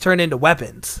Keyblades turn into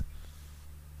weapons.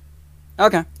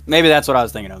 Okay. Maybe that's what I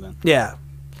was thinking of then. Yeah.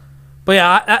 But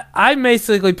yeah, I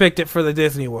basically picked it for the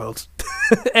Disney worlds.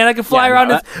 And I can fly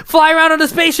around on a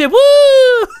spaceship.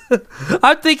 Woo!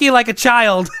 I'm thinking like a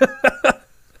child.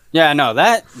 Yeah, no,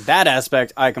 that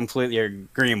aspect I completely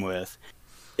agree with.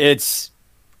 It's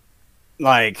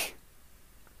like,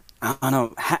 I don't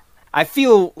know, I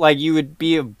feel like you would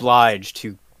be obliged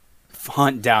to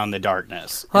hunt down the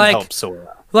darkness and help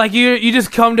Sora. Like you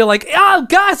just come to like, oh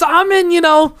guys, I'm in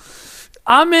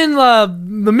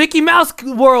the Mickey Mouse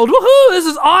world. Woohoo! This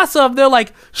is awesome. They're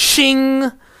like, shing.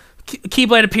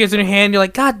 Keyblade appears in your hand. You're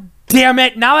like, God damn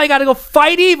it! Now I gotta go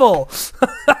fight evil.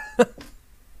 All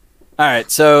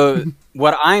right. So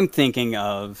what I'm thinking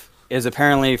of is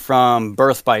apparently from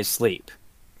Birth by Sleep.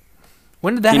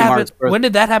 When did that happen? When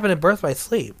did that happen in Birth by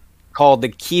Sleep? Called the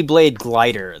Keyblade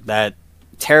Glider that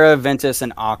Terra, Ventus,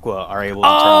 and Aqua are able to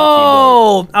turn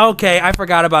the Keyblade. Okay. I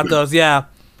forgot about those. Yeah.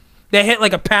 They hit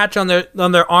like a patch on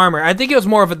their armor. I think it was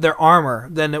more of their armor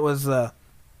than it was. I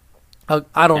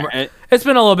don't remember. It's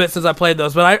been a little bit since I played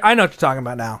those, but I know what you're talking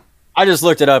about now. I just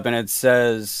looked it up, and it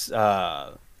says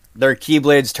their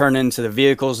Keyblades turn into the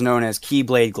vehicles known as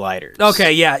Keyblade Gliders.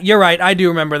 Okay, yeah, you're right. I do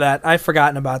remember that. I've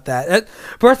forgotten about that.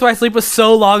 Birth by Sleep was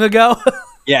so long ago.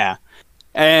 Yeah,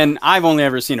 and I've only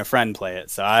ever seen a friend play it,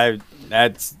 so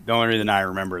that's the only reason I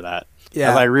remember that. Yeah. I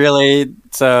was like, really?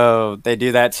 So they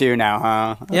do that too now,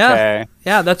 huh? Okay. Yeah.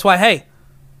 Yeah, that's why, hey,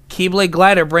 Keyblade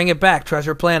Glider, bring it back.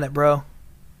 Treasure Planet, bro.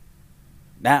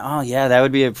 That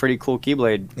would be a pretty cool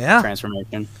Keyblade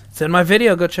transformation. It's in my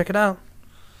video. Go check it out.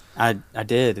 I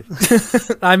did.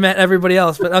 I meant everybody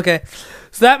else, but okay.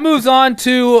 So that moves on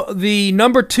to the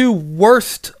number 2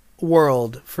 worst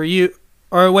world for you.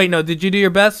 Or wait, no, did you do your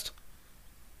best?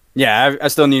 Yeah, I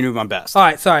still need to do my best. All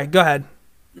right, sorry, go ahead.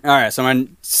 All right, so my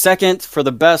second for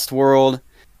the best world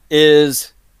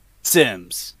is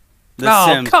Sims. The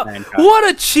Sims franchise.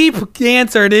 What a cheap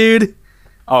answer, dude.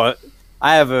 Oh,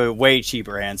 I have a way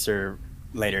cheaper answer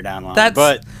later down the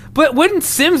line. But wouldn't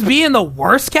Sims be in the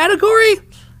worst category?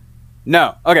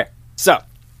 No. Okay, so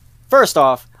first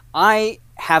off, I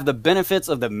have the benefits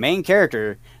of the main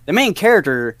character. The main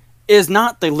character is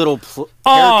not the little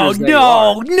oh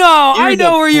no, I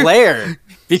know where you're. Player,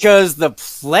 because the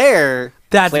player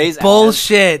that's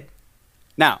bullshit.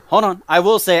 Now, hold on. I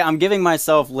will say I'm giving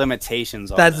myself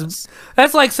limitations on this.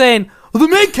 That's like saying, well, the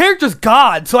main character's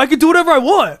God, so I can do whatever I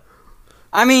want.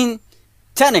 I mean,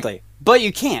 technically, but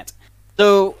you can't.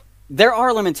 So there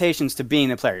are limitations to being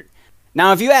the player.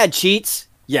 Now, if you add cheats,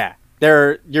 yeah,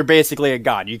 you're basically a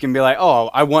god. You can be like, oh,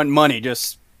 I want money,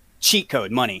 just cheat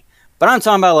code money. But I'm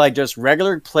talking about like just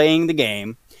regular playing the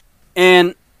game.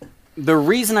 And the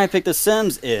reason I picked The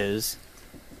Sims is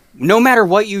no matter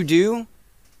what you do,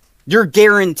 you're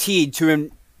guaranteed to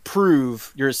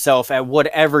improve yourself at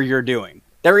whatever you're doing.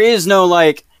 There is no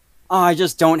like, oh, I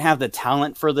just don't have the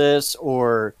talent for this,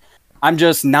 or I'm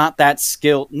just not that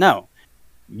skilled. No.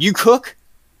 You cook,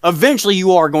 eventually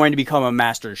you are going to become a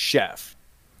master chef.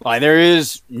 Like, there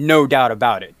is no doubt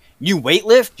about it. You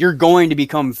weightlift, you're going to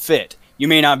become fit. You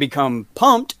may not become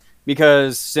pumped,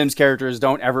 because Sims characters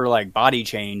don't ever like body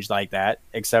change like that,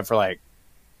 except for like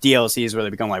DLCs where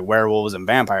they become like werewolves and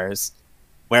vampires.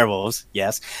 Werewolves,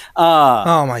 yes.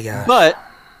 Oh my god. But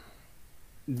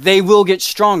they will get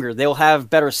stronger. They'll have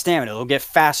better stamina. They'll get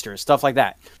faster, stuff like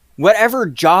that. Whatever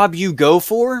job you go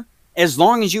for, as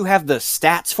long as you have the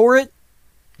stats for it,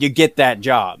 you get that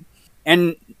job.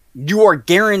 And you are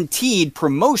guaranteed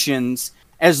promotions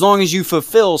as long as you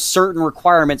fulfill certain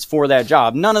requirements for that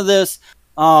job. None of this,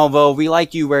 oh, well, we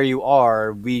like you where you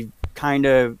are. We kind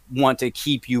of want to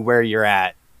keep you where you're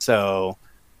at. So,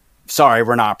 sorry,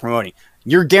 we're not promoting.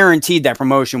 You're guaranteed that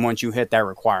promotion once you hit that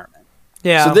requirement.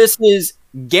 Yeah. So this is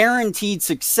guaranteed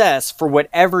success for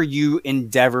whatever you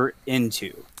endeavor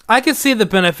into. I can see the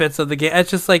benefits of the game. It's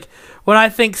just like, when I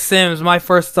think Sims, my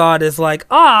first thought is like,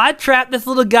 I trapped this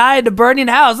little guy in a burning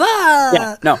house. Ah!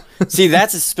 Yeah, no. See,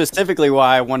 that's specifically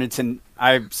why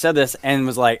I said this and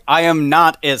was like, I am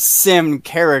not a Sim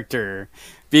character.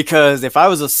 Because if I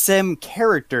was a Sim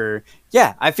character,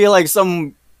 yeah, I feel like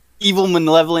some evil,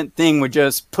 malevolent thing would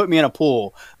just put me in a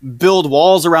pool, build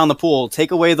walls around the pool,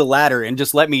 take away the ladder, and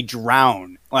just let me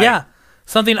drown. Like, yeah,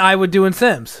 something I would do in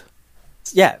Sims.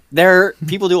 Yeah,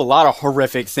 people do a lot of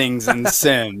horrific things in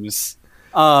Sims.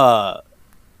 But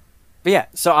yeah,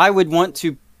 so I would want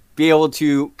to be able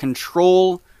to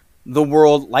control the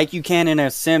world like you can in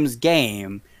a Sims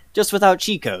game, just without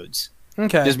cheat codes.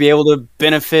 Okay. Just be able to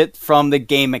benefit from the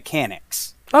game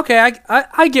mechanics. Okay,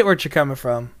 I get where you're coming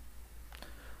from.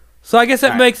 So I guess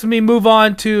that makes me move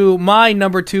on to my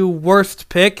number 2 worst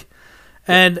pick.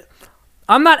 And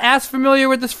I'm not as familiar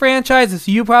with this franchise as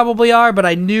you probably are, but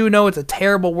I know it's a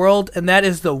terrible world, and that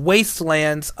is the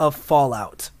Wastelands of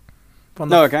Fallout. From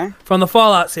the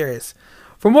Fallout series.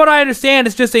 From what I understand,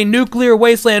 it's just a nuclear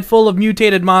wasteland full of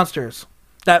mutated monsters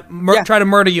that try to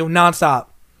murder you nonstop.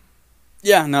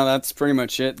 Yeah, no, that's pretty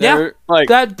much it.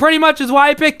 That pretty much is why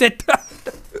I picked it.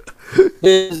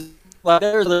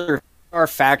 There are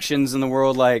factions in the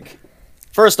world. Like,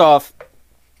 first off,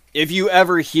 if you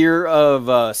ever hear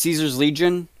of Caesar's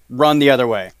Legion, run the other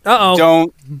way.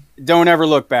 Uh-oh. Don't ever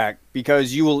look back,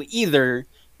 because you will either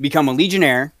become a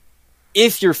legionnaire,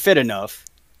 if you're fit enough,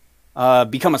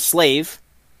 become a slave,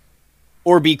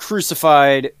 or be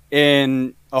crucified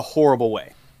in a horrible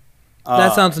way.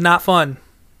 That sounds not fun.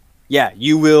 Yeah,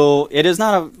 you will. It is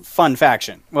not a fun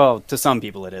faction. Well, to some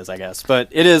people it is, I guess, but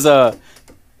it is a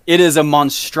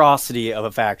monstrosity of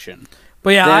a faction. But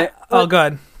yeah,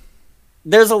 good.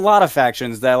 There's a lot of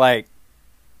factions that like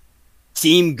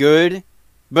seem good,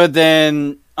 but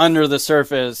then under the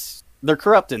surface they're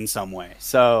corrupt in some way.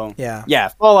 So yeah,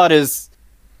 Fallout is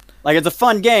like, it's a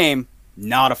fun game,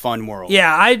 not a fun world.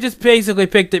 Yeah, I just basically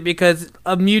picked it because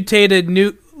a nuclear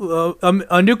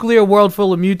world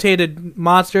full of mutated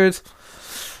monsters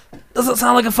doesn't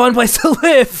sound like a fun place to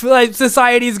live. Like,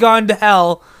 society's gone to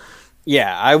hell.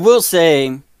 Yeah, I will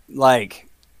say, like,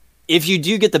 if you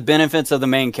do get the benefits of the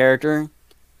main character,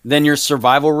 then your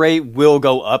survival rate will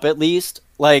go up at least.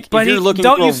 Like, but if you're looking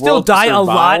don't for you still die a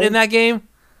lot in that game?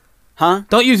 Huh?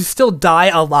 Don't you still die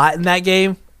a lot in that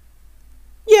game?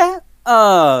 Yeah,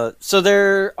 So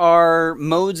there are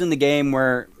modes in the game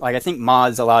where, like, I think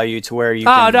mods allow you to where you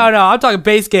Oh, can... no, I'm talking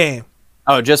base game.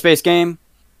 Oh, just base game?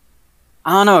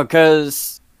 I don't know,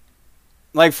 because,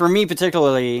 like, for me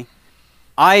particularly,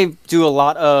 I put a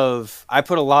lot of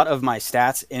my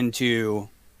stats into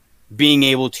being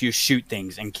able to shoot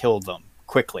things and kill them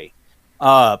quickly.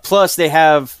 Plus, they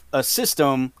have a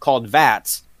system called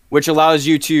VATS, which allows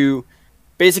you to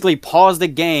basically pause the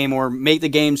game or make the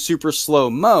game super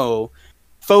slow-mo,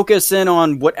 focus in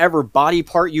on whatever body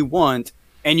part you want,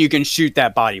 and you can shoot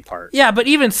that body part. Yeah, but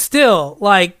even still,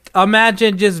 like,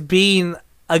 imagine just being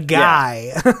a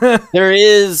guy. Yeah.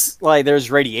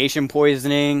 There's radiation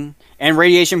poisoning, and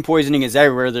radiation poisoning is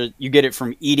everywhere. You get it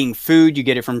from eating food, you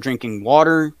get it from drinking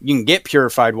water. You can get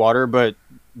purified water, but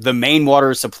the main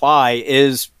water supply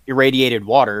is irradiated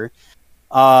water.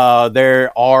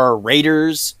 There are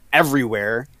raiders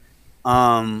everywhere.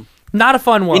 Not a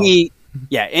fun world.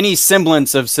 Any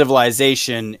semblance of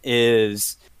civilization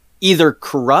is either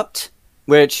corrupt,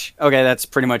 which, okay, that's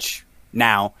pretty much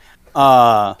now,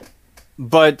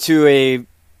 but to a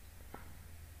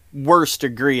worse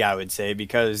degree, I would say,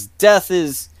 because death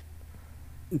is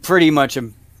pretty much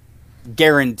a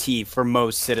guarantee for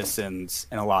most citizens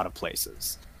in a lot of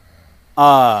places.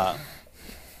 Then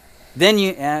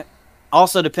you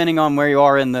also, depending on where you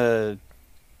are in the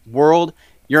world,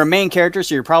 you're a main character,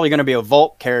 so you're probably going to be a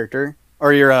vault character,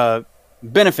 or you're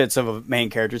benefits of a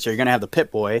main character, so you're going to have the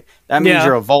Pit Boy. That means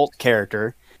you're a vault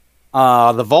character.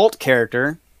 The vault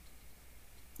character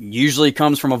usually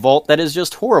comes from a vault that is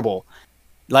just horrible.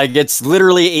 Like, it's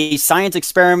literally a science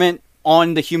experiment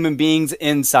on the human beings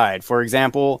inside. For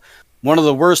example, one of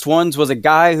the worst ones was a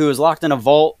guy who was locked in a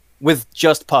vault with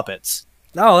just puppets.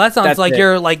 Oh, that sounds like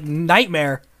your like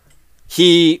nightmare.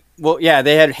 They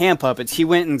had hand puppets. He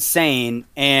went insane,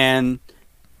 and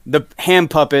the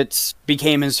hand puppets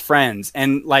became his friends.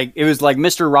 And like, it was like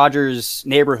Mr. Rogers'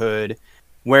 Neighborhood,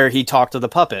 where he talked to the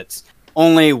puppets.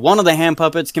 Only one of the hand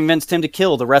puppets convinced him to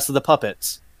kill the rest of the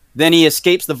puppets. Then he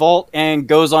escapes the vault and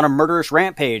goes on a murderous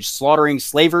rampage, slaughtering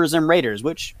slavers and raiders,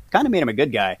 which kind of made him a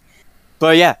good guy.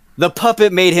 But yeah, the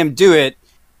puppet made him do it.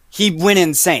 He went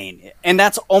insane. And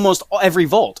that's almost every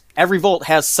vault. Every vault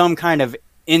has some kind of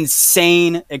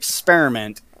insane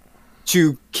experiment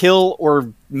to kill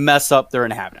or mess up their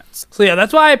inhabitants. So yeah,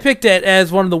 that's why I picked it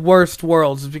as one of the worst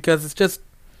worlds, because it's just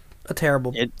a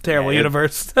terrible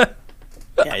universe.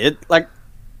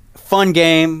 Fun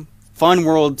game, fun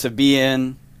world to be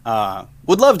in.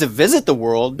 Would love to visit the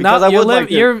world because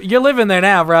you're living there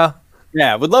now, bro.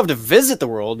 Yeah, would love to visit the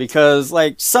world because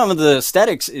like some of the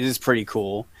aesthetics is pretty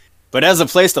cool, but as a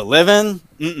place to live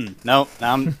in, no,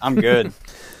 I'm good.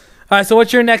 All right, so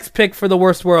what's your next pick for the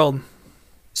worst world?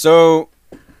 So,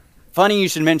 funny you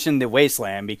should mention the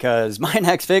Wasteland, because my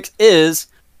next pick is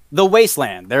the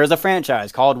Wasteland. There is a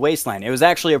franchise called Wasteland. It was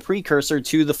actually a precursor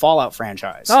to the Fallout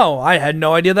franchise. Oh, I had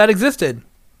no idea that existed.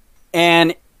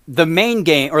 And the main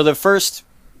game, or the first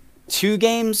two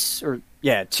games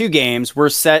were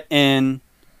set in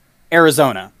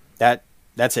Arizona.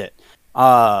 That's it.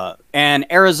 And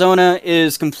Arizona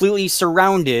is completely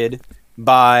surrounded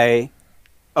by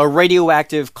a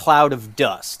radioactive cloud of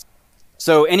dust.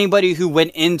 So anybody who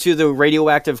went into the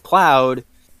radioactive cloud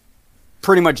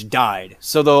pretty much died.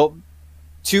 So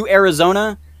to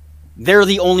Arizona, they're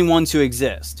the only ones who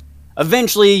exist.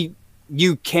 Eventually,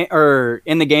 in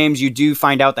the games, you do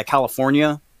find out that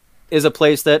California is a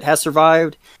place that has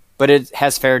survived, but it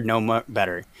has fared no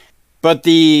better. But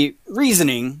the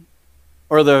reasoning,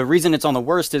 or the reason it's on the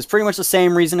worst, is pretty much the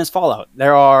same reason as Fallout.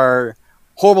 There are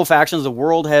horrible factions. The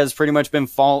world has pretty much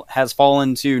has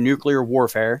fallen to nuclear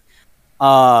warfare.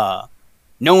 No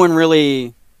one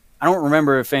really... I don't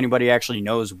remember if anybody actually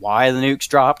knows why the nukes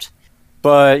dropped.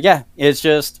 But yeah, it's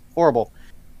just horrible.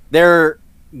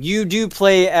 You do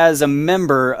play as a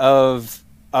member of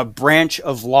a branch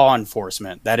of law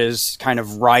enforcement that is kind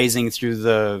of rising through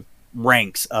the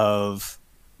ranks of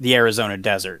the Arizona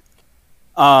desert.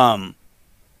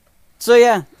 So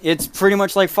yeah, it's pretty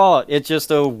much like Fallout. It's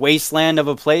just a wasteland of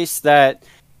a place that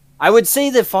I would say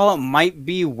that Fallout might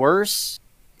be worse.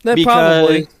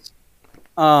 Probably.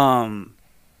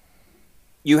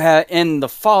 You have, in the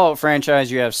Fallout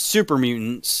franchise, you have super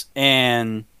mutants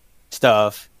and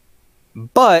stuff.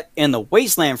 But in the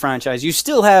Wasteland franchise, you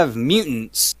still have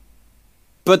mutants,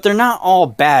 but they're not all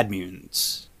bad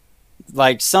mutants.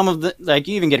 Like you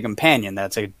even get a companion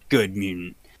that's a good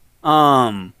mutant.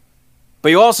 But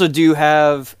you also do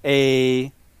have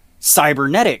a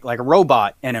cybernetic, like a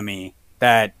robot enemy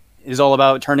that is all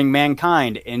about turning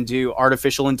mankind into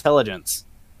artificial intelligence,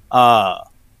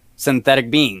 synthetic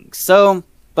beings.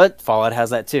 But Fallout has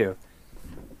that too.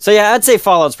 So yeah, I'd say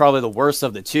Fallout's probably the worst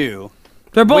of the two.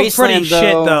 They're both Wasteland, pretty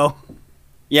shit, though.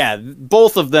 Yeah,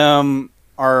 both of them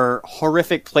are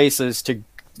horrific places to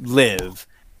live.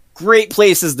 Great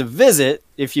places to visit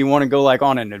if you want to go like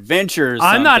on an adventure or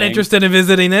something. I'm not interested in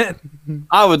visiting it.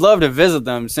 I would love to visit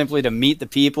them simply to meet the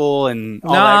people and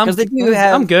all that. Because they do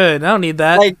have. I'm good. I don't need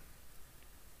that. Like,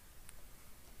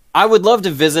 I would love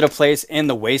to visit a place in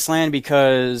the Wasteland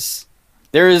because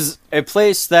there is a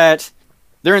place that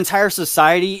their entire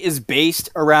society is based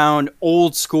around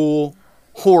old school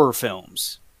horror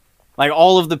films. Like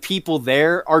all of the people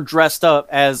there are dressed up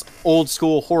as old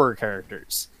school horror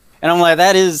characters. And I'm like,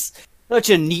 that is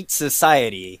such a neat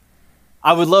society.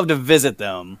 I would love to visit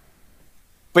them.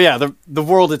 But yeah, the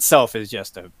world itself is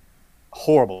just a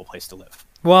horrible place to live.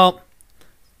 Well,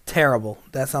 terrible.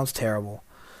 That sounds terrible.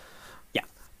 Yeah.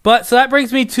 But so that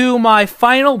brings me to my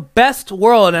final best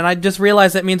world, and I just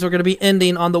realized that means we're going to be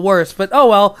ending on the worst. But oh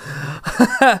well.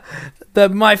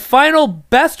 My final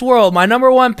best world, my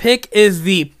number one pick is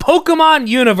the Pokemon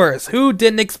universe. Who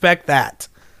didn't expect that?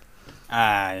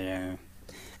 Yeah.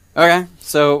 Okay,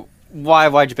 so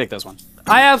why'd you pick this one?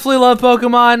 I absolutely love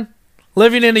Pokemon.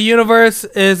 Living in the universe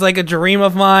is like a dream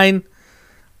of mine.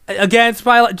 Again, it's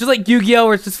probably just like Yu-Gi-Oh!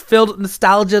 Where it's just filled with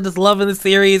nostalgia, just loving the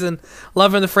series and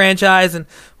loving the franchise and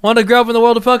wanting to grow up in the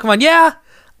world of Pokemon. Yeah,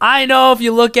 I know if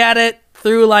you look at it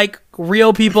through like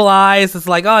real people eyes, it's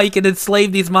like, oh, you can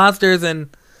enslave these monsters and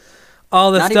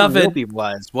all this stuff. Not even real people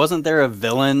eyes. Wasn't there a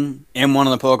villain in one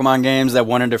of the Pokemon games that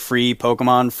wanted to free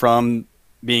Pokemon from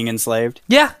being enslaved?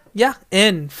 Yeah,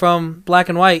 from Black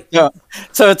and White. Yeah.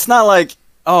 So it's not like,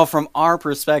 oh, from our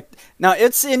perspective. Now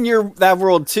it's in that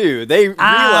world too. They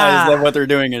realize that what they're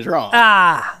doing is wrong.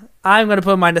 I'm gonna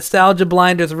put my nostalgia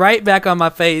blinders right back on my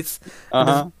face, and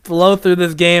just blow through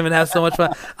this game and have so much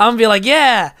fun. I'm gonna be like,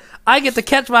 yeah, I get to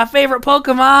catch my favorite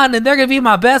Pokemon, and they're gonna be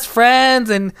my best friends,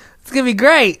 and it's gonna be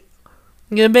great.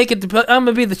 I'm gonna make it. I'm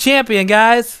gonna be the champion,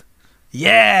 guys.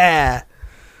 Yeah,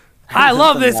 I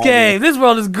love this game. This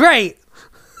world is great.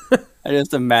 I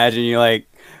just imagine you like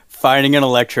finding an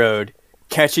Electrode,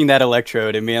 catching that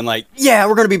Electrode, and being like, "Yeah,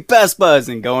 we're gonna be best buds,"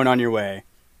 and going on your way.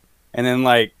 And then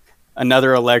like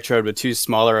another Electrode with two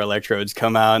smaller Electrodes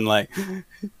come out and like,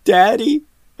 "Daddy,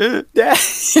 Daddy,"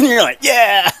 and you're like,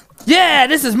 "Yeah,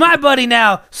 this is my buddy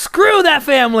now. Screw that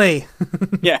family."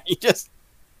 Yeah, you just.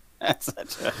 That's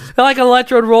such a... Like an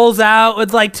Electrode rolls out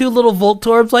with like two little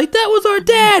Voltorbs, like, that was our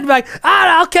dad. Like,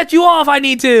 I'll catch you all if I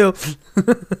need to.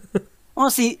 Well,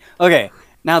 see, okay,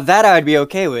 now that I'd be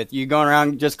okay with. You going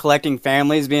around just collecting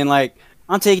families, being like,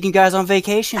 I'm taking you guys on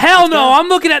vacation. Hell no, I'm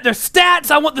looking at their stats.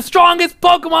 I want the strongest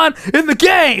Pokemon in the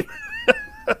game.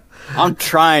 I'm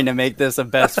trying to make this a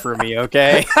best for me,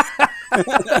 okay?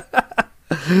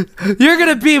 You're going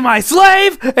to be my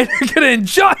slave, and you're going to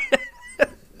enjoy it.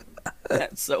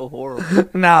 That's so horrible.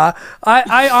 Nah,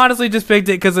 I honestly just picked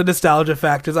it because of nostalgia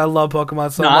factors. I love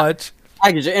Pokemon so much.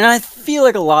 I get you, and I feel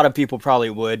like a lot of people probably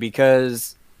would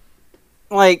because,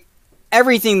 like,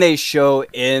 everything they show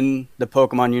in the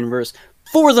Pokemon universe,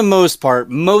 for the most part,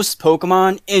 most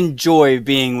Pokemon enjoy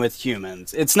being with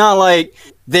humans. It's not like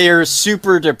they're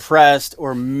super depressed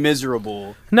or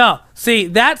miserable. No, see,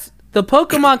 that's the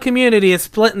Pokemon community is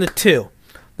split into two.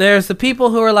 There's the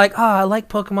people who are like, oh, I like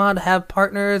Pokemon to have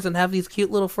partners and have these cute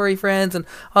little furry friends and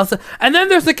also, and then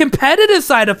there's the competitive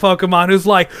side of Pokemon who's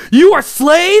like, you are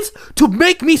slaves to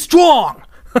make me strong.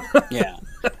 Yeah,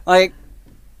 like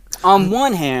on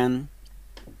one hand,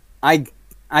 I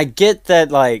get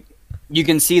that like you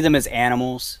can see them as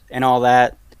animals and all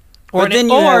that, or but then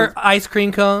you or have, ice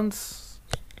cream cones.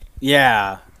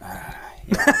 Yeah,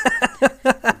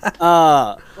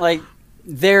 like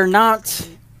they're not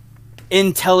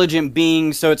intelligent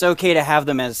beings, so it's okay to have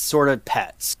them as sort of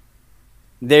pets.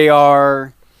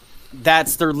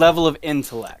 That's their level of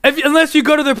intellect. Unless you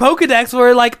go to their Pokedex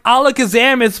where like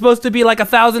Alakazam is supposed to be like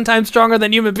 1,000 times stronger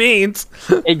than human beings.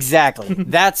 Exactly.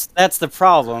 That's the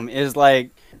problem is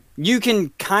like you can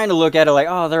kind of look at it like,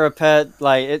 oh, they're a pet,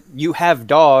 like you have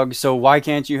dogs, so why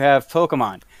can't you have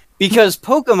Pokemon? Because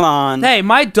Pokemon Hey,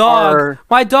 my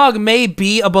dog may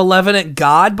be a benevolent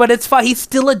god, but it's fine. He's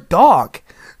still a dog.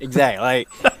 Exactly. Like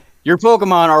your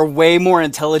Pokemon are way more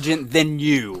intelligent than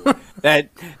you.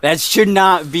 That should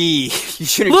not be. You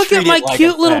shouldn't. Look at my like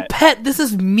cute little pet. This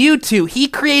is Mewtwo. He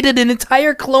created an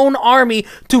entire clone army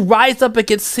to rise up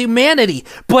against humanity,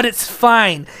 but it's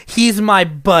fine. He's my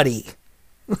buddy.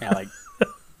 Yeah, like,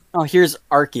 oh, here's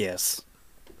Arceus.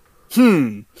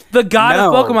 The god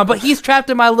of Pokemon, but he's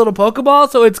trapped in my little Pokeball,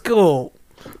 so it's cool.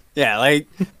 Yeah, like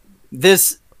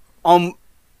this.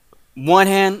 One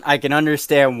hand, I can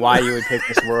understand why you would pick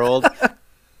this world.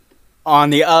 On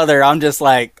the other, I'm just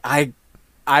like, I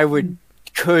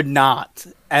could not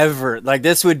ever, like,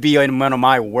 this would be one of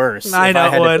my worst. I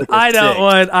know it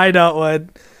would.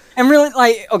 And really,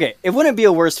 like, okay, it wouldn't be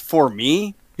a worst for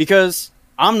me because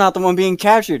I'm not the one being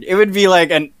captured. It would be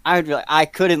like, I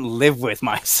couldn't live with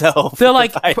myself. They're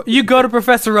like, you go to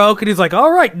Professor Oak and he's like, all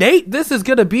right, Nate, this is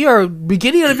going to be our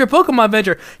beginning of your Pokemon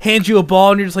adventure. Hands you a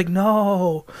ball and you're just like,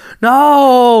 no,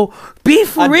 be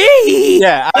free.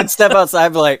 I'd step outside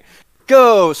and be like,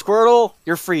 go, Squirtle,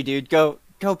 you're free, dude. Go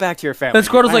back to your family. And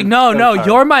Squirtle's like, no,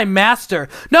 you're my master.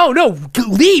 No,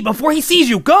 leave before he sees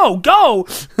you. Go.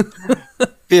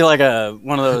 Be like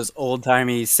one of those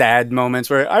old-timey sad moments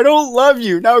where I don't love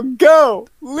you. Now go.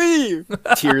 Leave.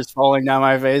 Tears falling down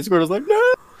my face. Squirtle's like,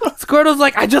 no. Squirtle's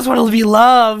like, I just want to be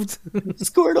loved.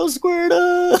 Squirtle.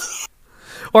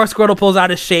 Or Squirtle pulls out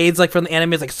his shades like from the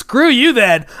anime. He's like, screw you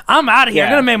then. I'm out of here.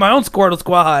 I'm going to make my own Squirtle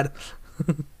squad.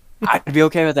 I'd be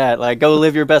okay with that. Like, go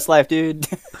live your best life, dude.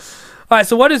 All right,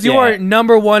 so what is your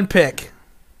number one pick?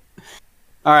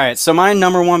 All right, so my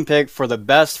number one pick for the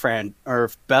best world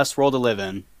to live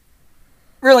in.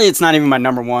 Really, it's not even my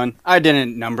number one. I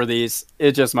didn't number these.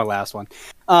 It's just my last one.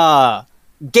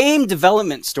 Game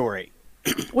Development Story.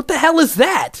 What the hell is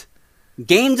that?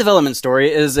 Game Development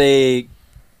Story is a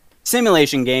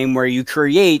simulation game where you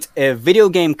create a video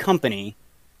game company,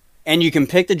 and you can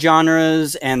pick the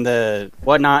genres and the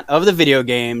whatnot of the video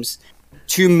games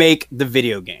to make the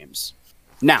video games.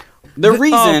 Now, the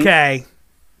reason... Okay.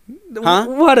 Huh?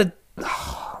 What a...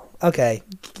 Okay,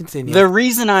 continue. The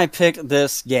reason I picked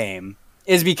this game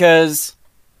is because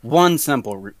two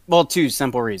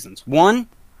simple reasons. One,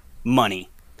 money.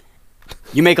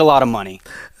 You make a lot of money.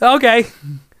 Okay.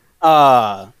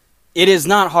 It is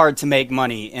not hard to make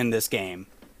money in this game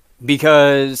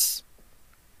because,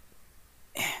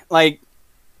 like,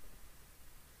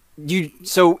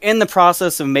 so in the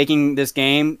process of making this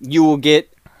game, you will get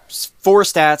 4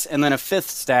 stats, and then a 5th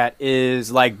stat is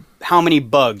like how many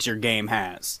bugs your game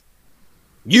has.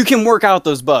 You can work out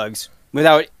those bugs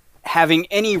without having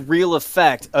any real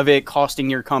effect of it costing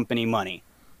your company money.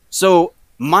 So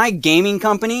my gaming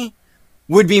company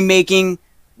would be making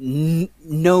games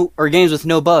with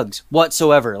no bugs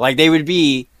whatsoever. Like, they would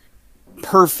be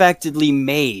perfectly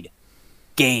made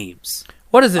games.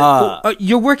 What is it?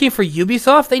 You're working for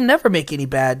Ubisoft? They never make any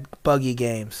bad, buggy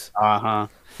games. Uh-huh.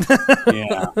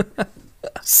 Yeah.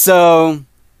 So,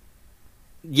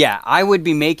 yeah, I would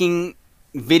be making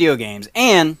video games.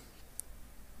 And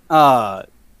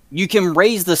you can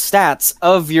raise the stats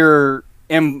of your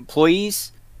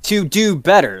employees to do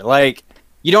better. Like,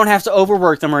 you don't have to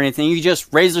overwork them or anything. You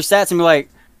just raise their stats and be like,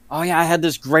 oh, yeah, I had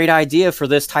this great idea for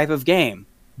this type of game.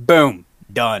 Boom.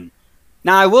 Done.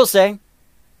 Now, I will say,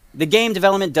 the game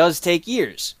development does take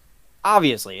years.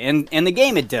 Obviously. And in the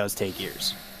game, it does take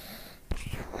years.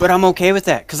 But I'm okay with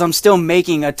that, because I'm still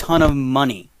making a ton of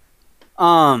money.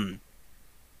 The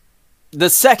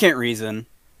second reason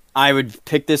I would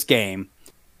pick this game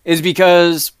is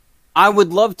because I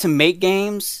would love to make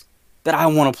games that I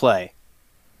want to play.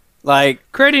 Like,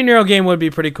 creating your own game would be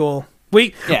pretty cool.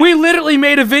 We literally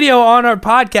made a video on our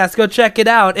podcast. Go check it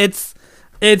out. It's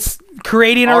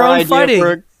creating our own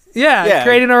fighting.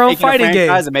 Creating our own fighting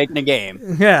game. And making a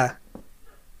game. Yeah.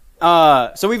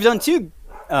 So we've done 2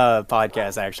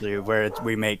 podcasts actually where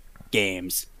we make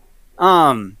games.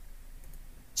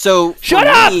 So shut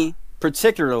up.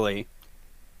 Particularly,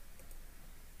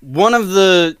 one of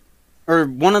the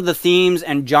themes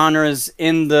and genres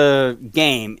in the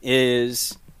game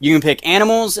is you can pick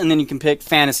animals and then you can pick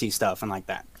fantasy stuff and like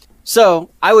that.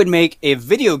 So I would make a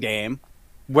video game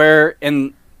where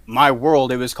in my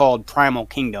world it was called Primal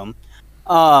Kingdom,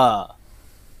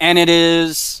 and it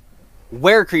is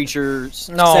were creatures.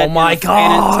 Oh my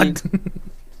god!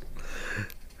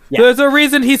 There's a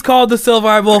reason he's called the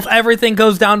Silver Wolf. Everything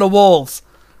goes down to wolves.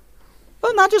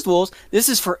 But not just wolves. This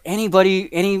is for anybody.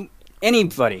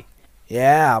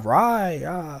 Yeah,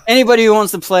 right. Anybody who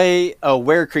wants to play a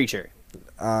were creature.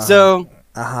 In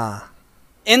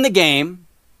the game,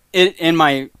 in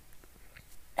my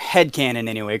headcanon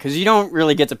anyway, because you don't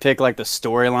really get to pick like the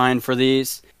storyline for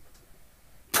these.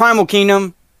 Primal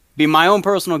Kingdom be my own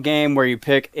personal game where you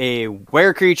pick a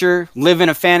were creature, live in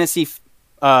a fantasy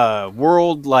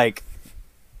world like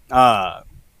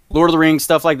Lord of the Rings,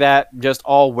 stuff like that, just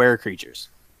all were creatures.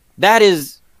 That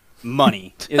is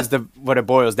money, is what it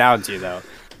boils down to, though.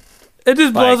 It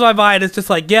just blows my mind. It's just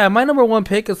like, yeah, my number one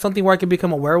pick is something where I can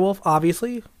become a werewolf,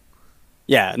 obviously.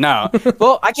 Yeah, no.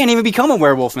 Well, I can't even become a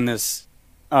werewolf in this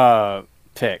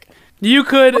pick. You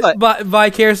could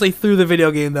vicariously through the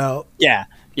video game, though. Yeah,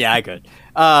 I could.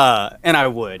 And I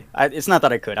would. It's not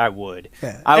that I could. I would.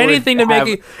 Yeah. I would Anything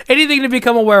to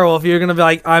become a werewolf. You're gonna be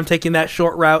like, I'm taking that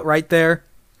short route right there.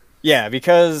 Yeah,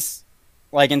 because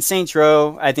like in Saints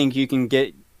Row, I think you can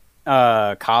get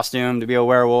costume to be a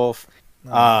werewolf. Oh,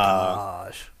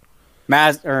 gosh.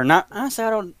 Honestly, I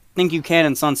don't think you can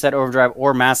in Sunset Overdrive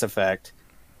or Mass Effect.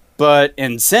 But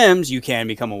in Sims, you can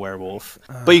become a werewolf.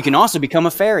 But you can also become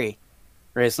a fairy,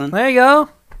 Raceland. There you go.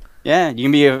 Yeah, you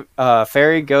can be a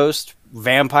fairy, ghost,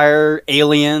 vampire,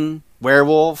 alien,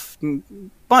 werewolf,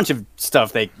 bunch of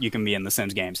stuff that you can be in the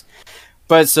Sims games.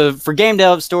 But so for game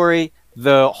dev story,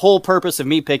 the whole purpose of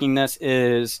me picking this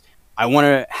is I want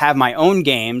to have my own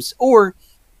games, or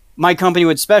my company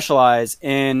would specialize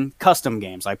in custom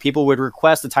games. Like people would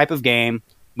request a type of game,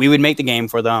 we would make the game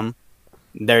for them.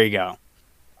 There you go.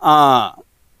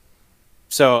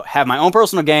 So have my own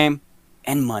personal game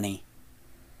and money.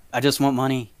 I just want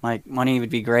money. Like money would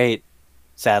be great.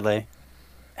 Sadly.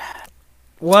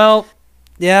 Well,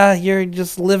 yeah, you're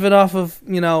just living off of,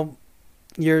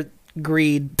 your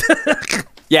greed.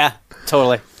 Yeah,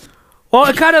 totally. Well,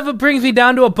 it kind of brings me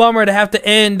down to a bummer to have to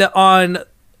end on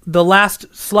the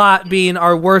last slot being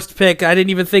our worst pick. I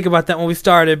didn't even think about that when we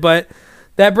started, but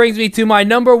that brings me to my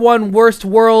number one worst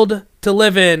world to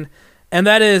live in, and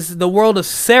that is the world of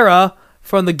Sarah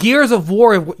from the Gears of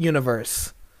War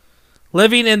universe.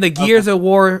 Living in the Gears of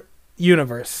War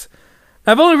universe.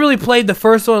 I've only really played the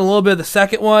first one, a little bit of the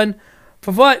second one.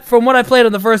 From what I played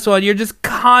on the first one, you're just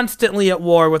constantly at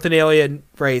war with an alien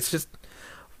race. Just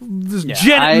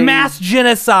mass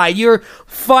genocide. You're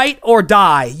fight or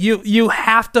die. You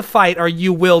have to fight or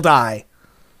you will die.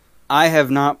 I've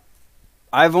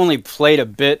only played a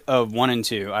bit of 1 and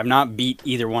 2. I've not beat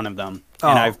either one of them.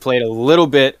 And I've played a little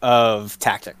bit of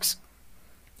Tactics.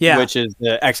 Yeah. Which is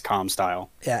the XCOM style.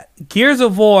 Yeah. Gears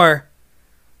of War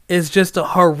is just a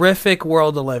horrific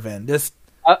world to live in. Just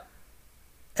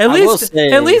at least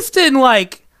in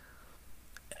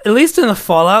the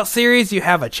Fallout series, you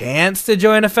have a chance to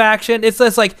join a faction. It's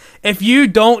just like if you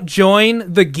don't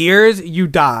join the Gears, you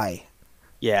die.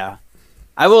 Yeah.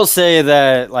 I will say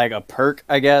that like a perk,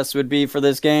 I guess, would be for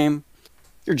this game.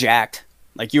 You're jacked.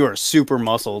 Like you are super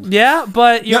muscled. Yeah,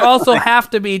 but you also have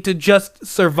to be to just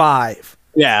survive.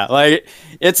 Yeah, like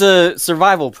it's a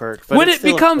survival perk. But when it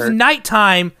becomes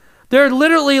nighttime, there are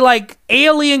literally like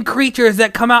alien creatures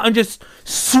that come out and just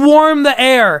swarm the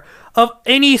air of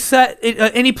any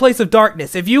place of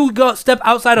darkness. If you step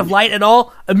outside of light at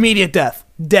all, immediate death.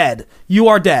 Dead. You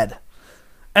are dead.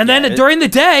 And then during the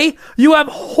day, you have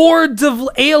hordes of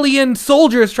alien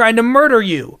soldiers trying to murder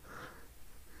you.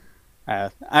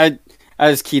 I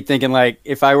just keep thinking, like,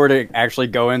 if I were to actually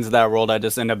go into that world, I'd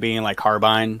just end up being like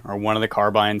Carbine or one of the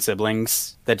Carbine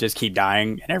siblings that just keep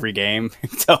dying in every game.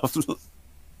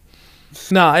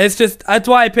 No, it's just, that's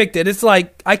why I picked it. It's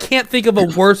like, I can't think of a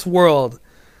worse world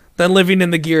than living in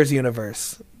the Gears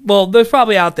universe. Well, there's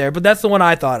probably out there, but that's the one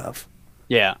I thought of.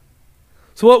 Yeah.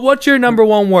 So what's your number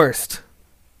one worst?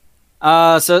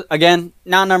 So again,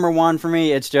 not number one for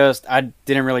me. It's just, I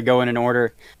didn't really go in an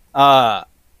order.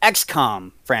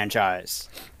 XCOM franchise.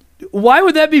 Why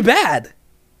would that be bad?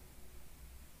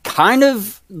 Kind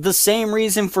of the same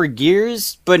reason for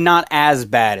Gears, but not as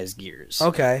bad as Gears.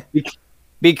 Okay.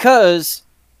 Because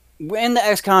in the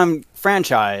XCOM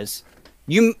franchise,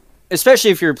 especially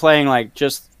if you're playing like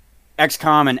just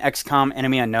XCOM and XCOM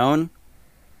Enemy Unknown,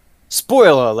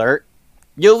 spoiler alert,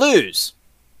 you lose.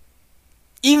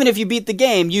 Even if you beat the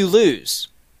game, you lose.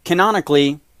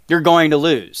 Canonically, you're going to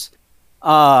lose.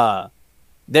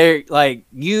 They're like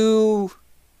you're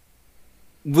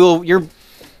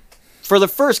for the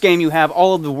first game you have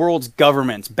all of the world's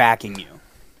governments backing you.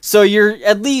 So you're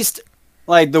at least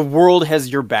like the world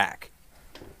has your back.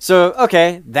 So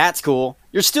okay, that's cool.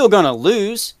 You're still going to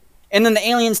lose, and then the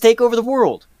aliens take over the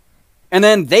world. And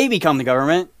then they become the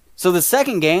government. So the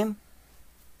second game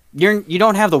you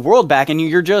don't have the world backing you,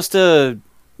 you're just a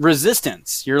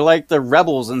resistance. You're like the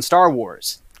rebels in Star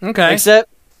Wars. Okay. Except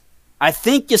I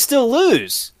think you still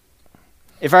lose.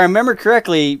 If I remember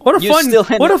correctly, what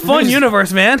a fun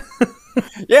universe, man.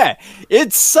 Yeah,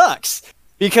 it sucks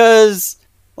because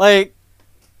like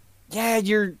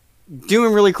you're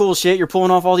doing really cool shit. You're pulling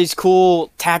off all these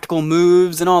cool tactical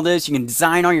moves and all this. You can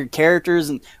design all your characters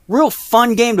and real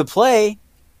fun game to play.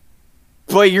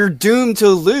 But you're doomed to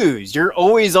lose. You're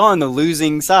always on the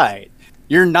losing side.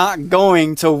 You're not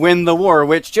going to win the war,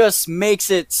 which just makes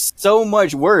it so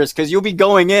much worse because you'll be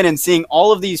going in and seeing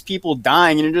all of these people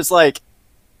dying and you're just like,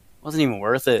 wasn't even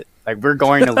worth it. Like, we're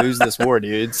going to lose this war,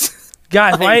 dudes.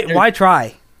 Guys, why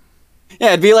try? Yeah,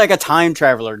 it'd be like a time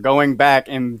traveler going back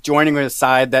and joining with a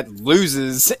side that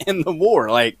loses in the war.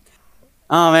 Like,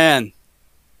 oh man,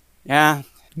 Yeah.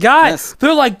 Guys, Yes.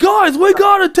 they're like, guys, we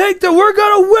gotta take that. We're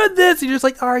gonna win this. And you're just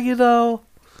like, are you though?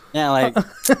 Yeah, like,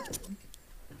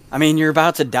 I mean, you're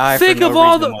about to die Think for of no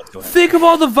all reason the whatsoever. think of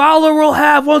all the valor we'll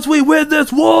have once we win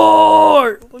this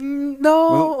war.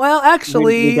 No, well, We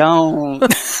actually, don't.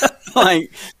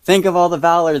 Like, think of all the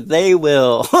valor they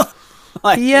will.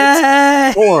 Like, yeah.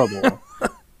 it's horrible.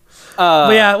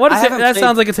 But yeah, what I is it? haven't That played-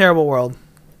 sounds like a terrible world.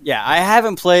 Yeah, I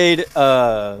haven't played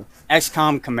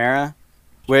XCOM Chimera,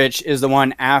 which is the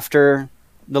one after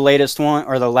the latest one,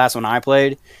 or the last one I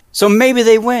played. So maybe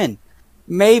they win.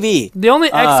 Maybe. The only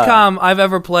XCOM I've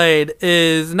ever played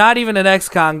is not even an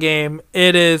XCOM game.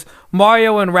 It is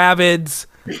Mario and Rabbids.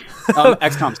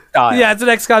 XCOM style. Yeah, it's an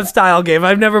XCOM style game.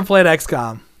 I've never played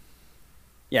XCOM.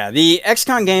 Yeah, the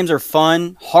XCOM games are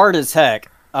fun, hard as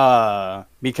heck,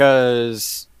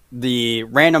 because the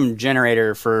random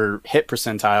generator for hit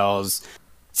percentiles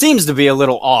seems to be a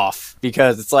little off,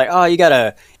 because it's like, oh, you got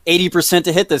a 80%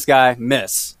 to hit this guy,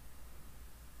 miss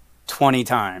 20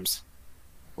 times.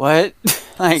 What?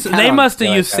 Like, So I they don't must have feel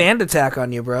like used that. Sand Attack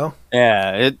on you, bro.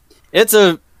 Yeah, it's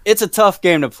a tough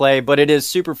game to play, but it is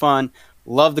super fun.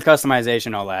 Love the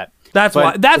customization, all that. That's But-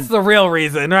 why. That's the real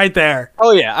reason, right there.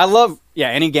 Oh yeah, I love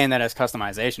any game that has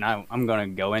customization. I'm gonna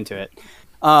go into it.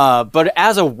 But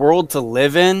as a world to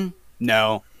live in,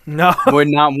 no, No. would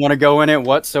not want to go in it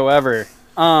whatsoever.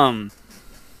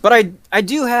 But I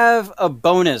do have a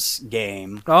bonus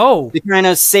game Oh. to kind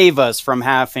of save us from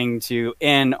having to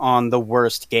end on the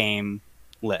worst game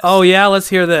list. Oh yeah. Let's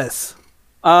hear this.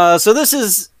 So this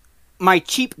is my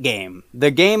cheap game.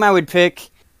 The game I would pick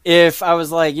if I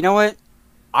was like, you know what?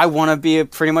 I want to be a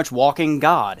pretty much walking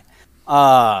god.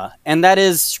 And that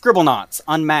is Scribblenauts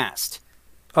Unmasked.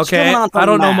 Okay. Scribblenauts I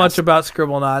don't know Unmasked. much about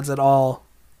Scribblenauts at all.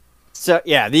 So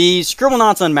yeah, the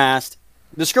Scribblenauts Unmasked,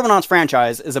 the Scribblenauts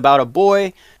franchise is about a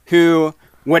boy who,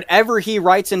 whatever he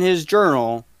writes in his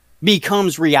journal,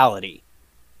 becomes reality.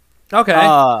 Okay.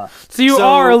 Uh, so you so-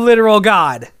 are a literal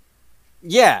god.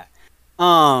 Yeah.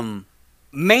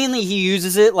 Mainly he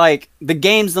uses it like the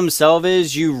games themselves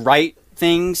is you write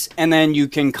things and then you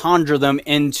can conjure them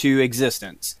into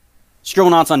existence.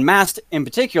 Scribblenauts Unmasked in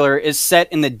particular is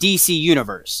set in the DC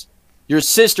universe. Your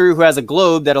sister, who has a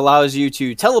globe that allows you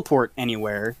to teleport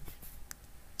anywhere,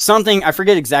 something, I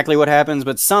forget exactly what happens,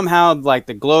 but somehow like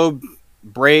the globe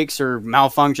breaks or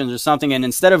malfunctions or something, and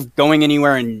instead of going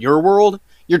anywhere in your world,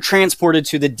 you're transported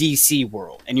to the DC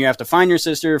world, and you have to find your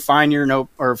sister, find your note,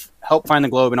 or help find the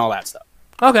globe and all that stuff.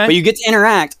 Okay. But you get to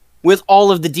interact with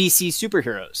all of the DC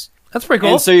superheroes. That's pretty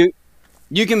cool. And so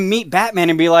you can meet Batman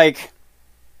and be like,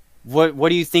 what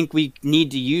do you think we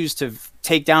need to use to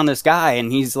take down this guy?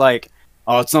 And he's like,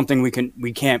 oh, it's something we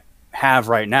can't have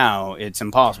right now. It's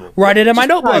impossible. Write it in my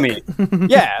Just try notebook. me.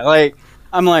 Yeah, like,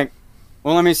 I'm like,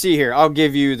 well, let me see here. I'll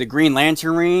give you the Green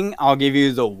Lantern ring. I'll give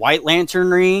you the White Lantern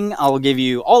ring. I'll give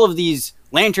you all of these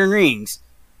lantern rings.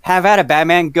 Have at it,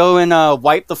 Batman. Go and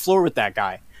wipe the floor with that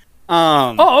guy.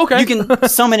 Oh, okay. You can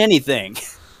summon anything.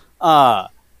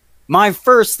 My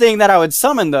first thing that I would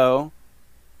summon, though,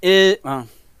 is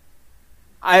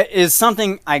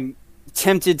something I'm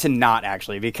tempted to not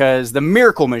actually, because the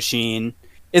Miracle Machine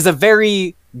is a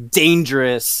very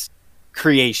dangerous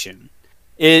creation.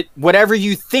 Whatever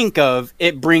you think of,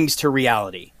 it brings to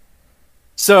reality.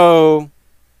 So,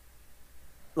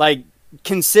 like,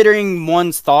 considering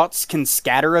one's thoughts can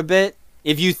scatter a bit,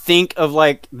 if you think of,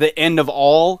 like, the end of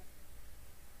all,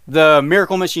 the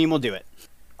Miracle Machine will do it.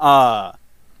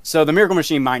 So the Miracle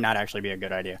Machine might not actually be a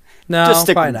good idea. No, Just stick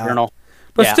with probably the not. journal.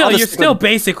 But Yeah, still, I'll just you're stick still with-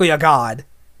 basically a god.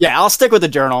 Yeah, I'll stick with the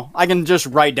journal. I can just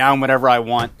write down whatever I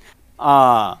want.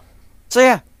 So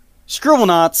yeah,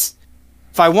 Scribblenauts.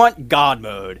 If I want God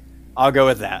mode, I'll go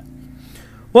with that.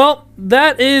 Well,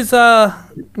 that is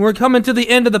we're coming to the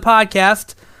end of the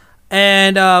podcast,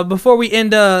 and before we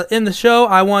end the show,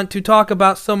 I want to talk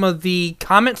about some of the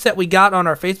comments that we got on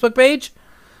our Facebook page.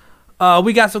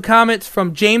 We got some comments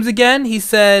from James again. He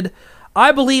said,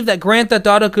 "I believe that Grand Theft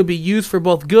Auto could be used for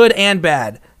both good and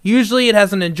bad. Usually, it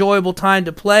has an enjoyable time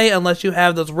to play unless you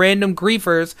have those random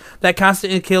griefers that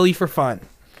constantly kill you for fun."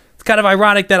 It's kind of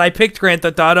ironic that I picked Grand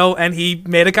Theft Auto and he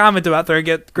made a comment about Grand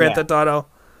Yeah. Theft Auto.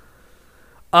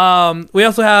 We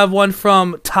also have one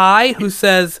from Ty who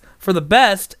says, "For the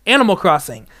best, Animal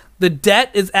Crossing. The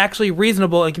debt is actually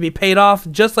reasonable and can be paid off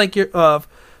just living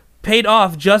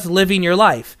your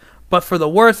life. But for the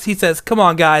worst," he says, "come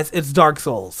on guys, it's Dark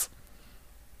Souls."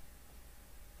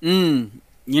 You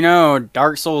know,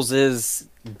 Dark Souls is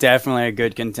definitely a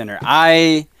good contender.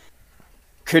 I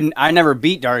never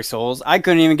beat Dark Souls. I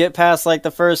couldn't even get past like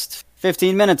the first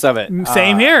 15 minutes of it.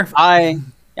 Same here.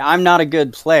 I'm not a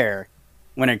good player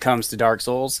when it comes to Dark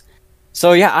Souls.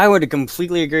 So yeah, I would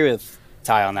completely agree with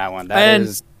Ty on that one. That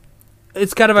is.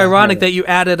 It's kind of ironic that you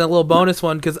added a little bonus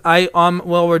one, because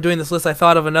while we're doing this list, I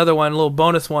thought of another one. A little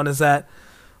bonus one is that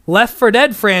Left 4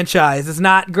 Dead franchise is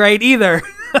not great either.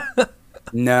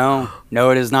 No,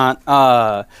 it is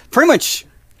not. Pretty much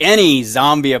any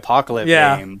zombie apocalypse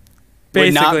game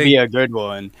would not be a good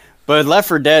one. But Left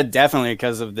 4 Dead definitely,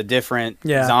 because of the different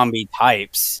zombie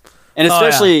types, and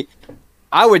especially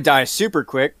I would die super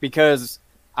quick because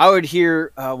I would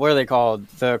hear what are they called?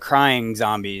 The crying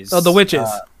zombies. Oh, the witches.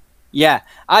 Yeah,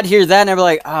 I'd hear that and I'd be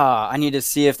like, I need to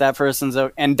see if that person's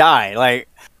okay, and die. Like,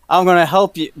 I'm gonna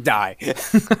help you die.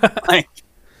 Like,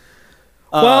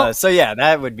 so yeah,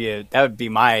 that would be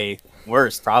my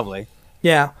worst probably.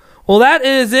 Yeah. Well, that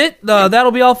is it.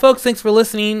 That'll be all, folks. Thanks for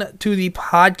listening to the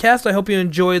podcast. I hope you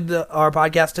enjoyed our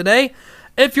podcast today.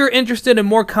 If you're interested in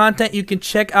more content, you can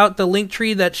check out the link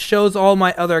tree that shows all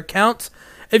my other accounts.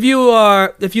 If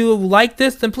you like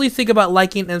this, then please think about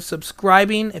liking and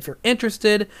subscribing. If you're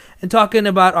interested in talking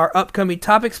about our upcoming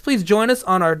topics, please join us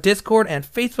on our Discord and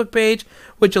Facebook page,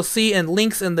 which you'll see in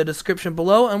links in the description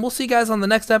below. And we'll see you guys on the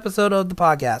next episode of the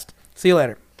podcast. See you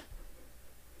later.